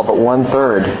going to fall, but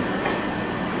 1/3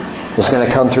 is going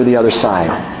to come through the other side.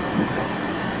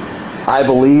 I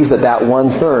believe that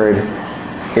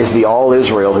 1/3 is the all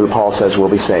Israel who Paul says will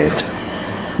be saved.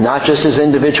 Not just as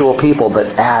individual people, but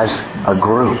as a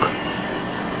group.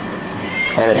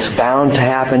 And it's bound to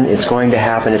happen. It's going to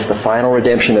happen. It's the final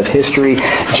redemption of history.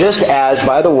 Just as,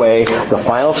 by the way, the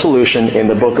final solution in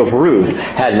the book of Ruth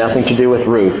had nothing to do with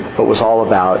Ruth, but was all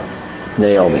about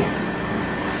Naomi.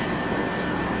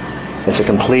 It's a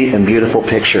complete and beautiful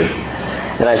picture.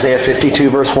 And Isaiah 52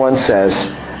 verse 1 says,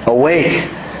 Awake,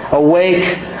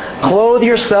 awake, clothe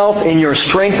yourself in your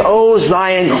strength, O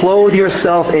Zion, clothe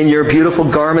yourself in your beautiful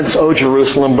garments, O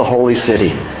Jerusalem, the holy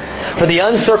city. For the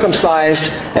uncircumcised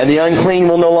and the unclean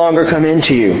will no longer come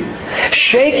into you.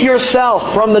 Shake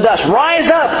yourself from the dust. Rise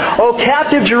up, O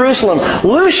captive Jerusalem.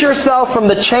 Loose yourself from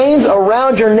the chains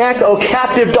around your neck, O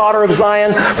captive daughter of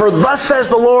Zion. For thus says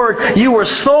the Lord, you were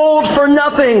sold for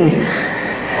nothing,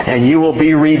 and you will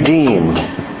be redeemed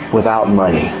without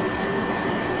money.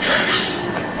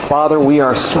 Father, we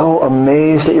are so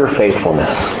amazed at your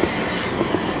faithfulness.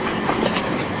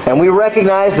 And we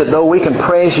recognize that though we can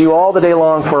praise you all the day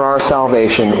long for our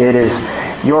salvation, it is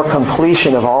your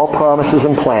completion of all promises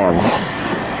and plans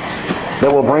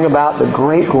that will bring about the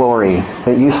great glory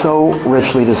that you so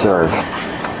richly deserve.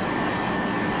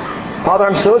 Father,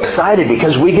 I'm so excited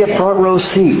because we get front row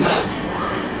seats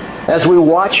as we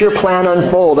watch your plan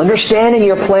unfold, understanding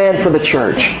your plan for the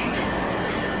church,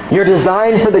 your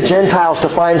design for the Gentiles to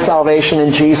find salvation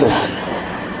in Jesus.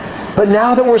 But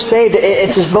now that we're saved,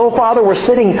 it's as though, Father, we're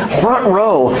sitting front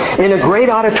row in a great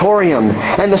auditorium,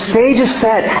 and the stage is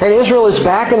set, and Israel is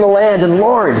back in the land, and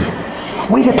Lord,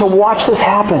 we get to watch this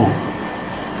happen.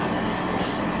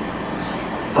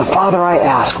 But Father, I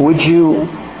ask, would you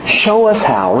show us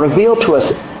how, reveal to us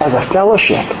as a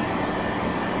fellowship,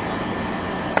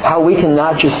 how we can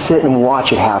not just sit and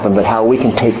watch it happen, but how we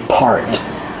can take part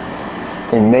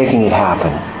in making it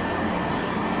happen.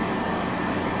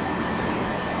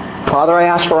 Father, I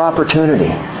ask for opportunity.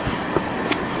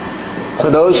 For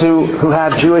those who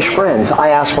have Jewish friends, I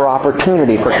ask for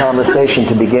opportunity for conversation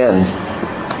to begin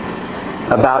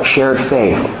about shared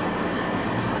faith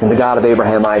in the God of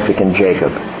Abraham, Isaac, and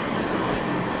Jacob.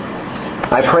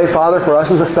 I pray, Father, for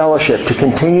us as a fellowship to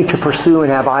continue to pursue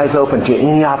and have eyes open to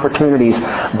any opportunities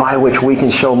by which we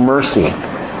can show mercy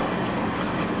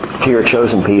to your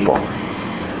chosen people.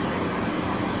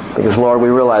 Because, Lord, we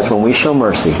realize when we show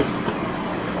mercy,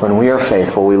 when we are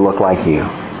faithful, we look like you.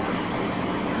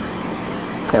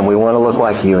 And we want to look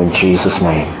like you in Jesus'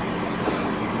 name.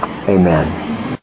 Amen.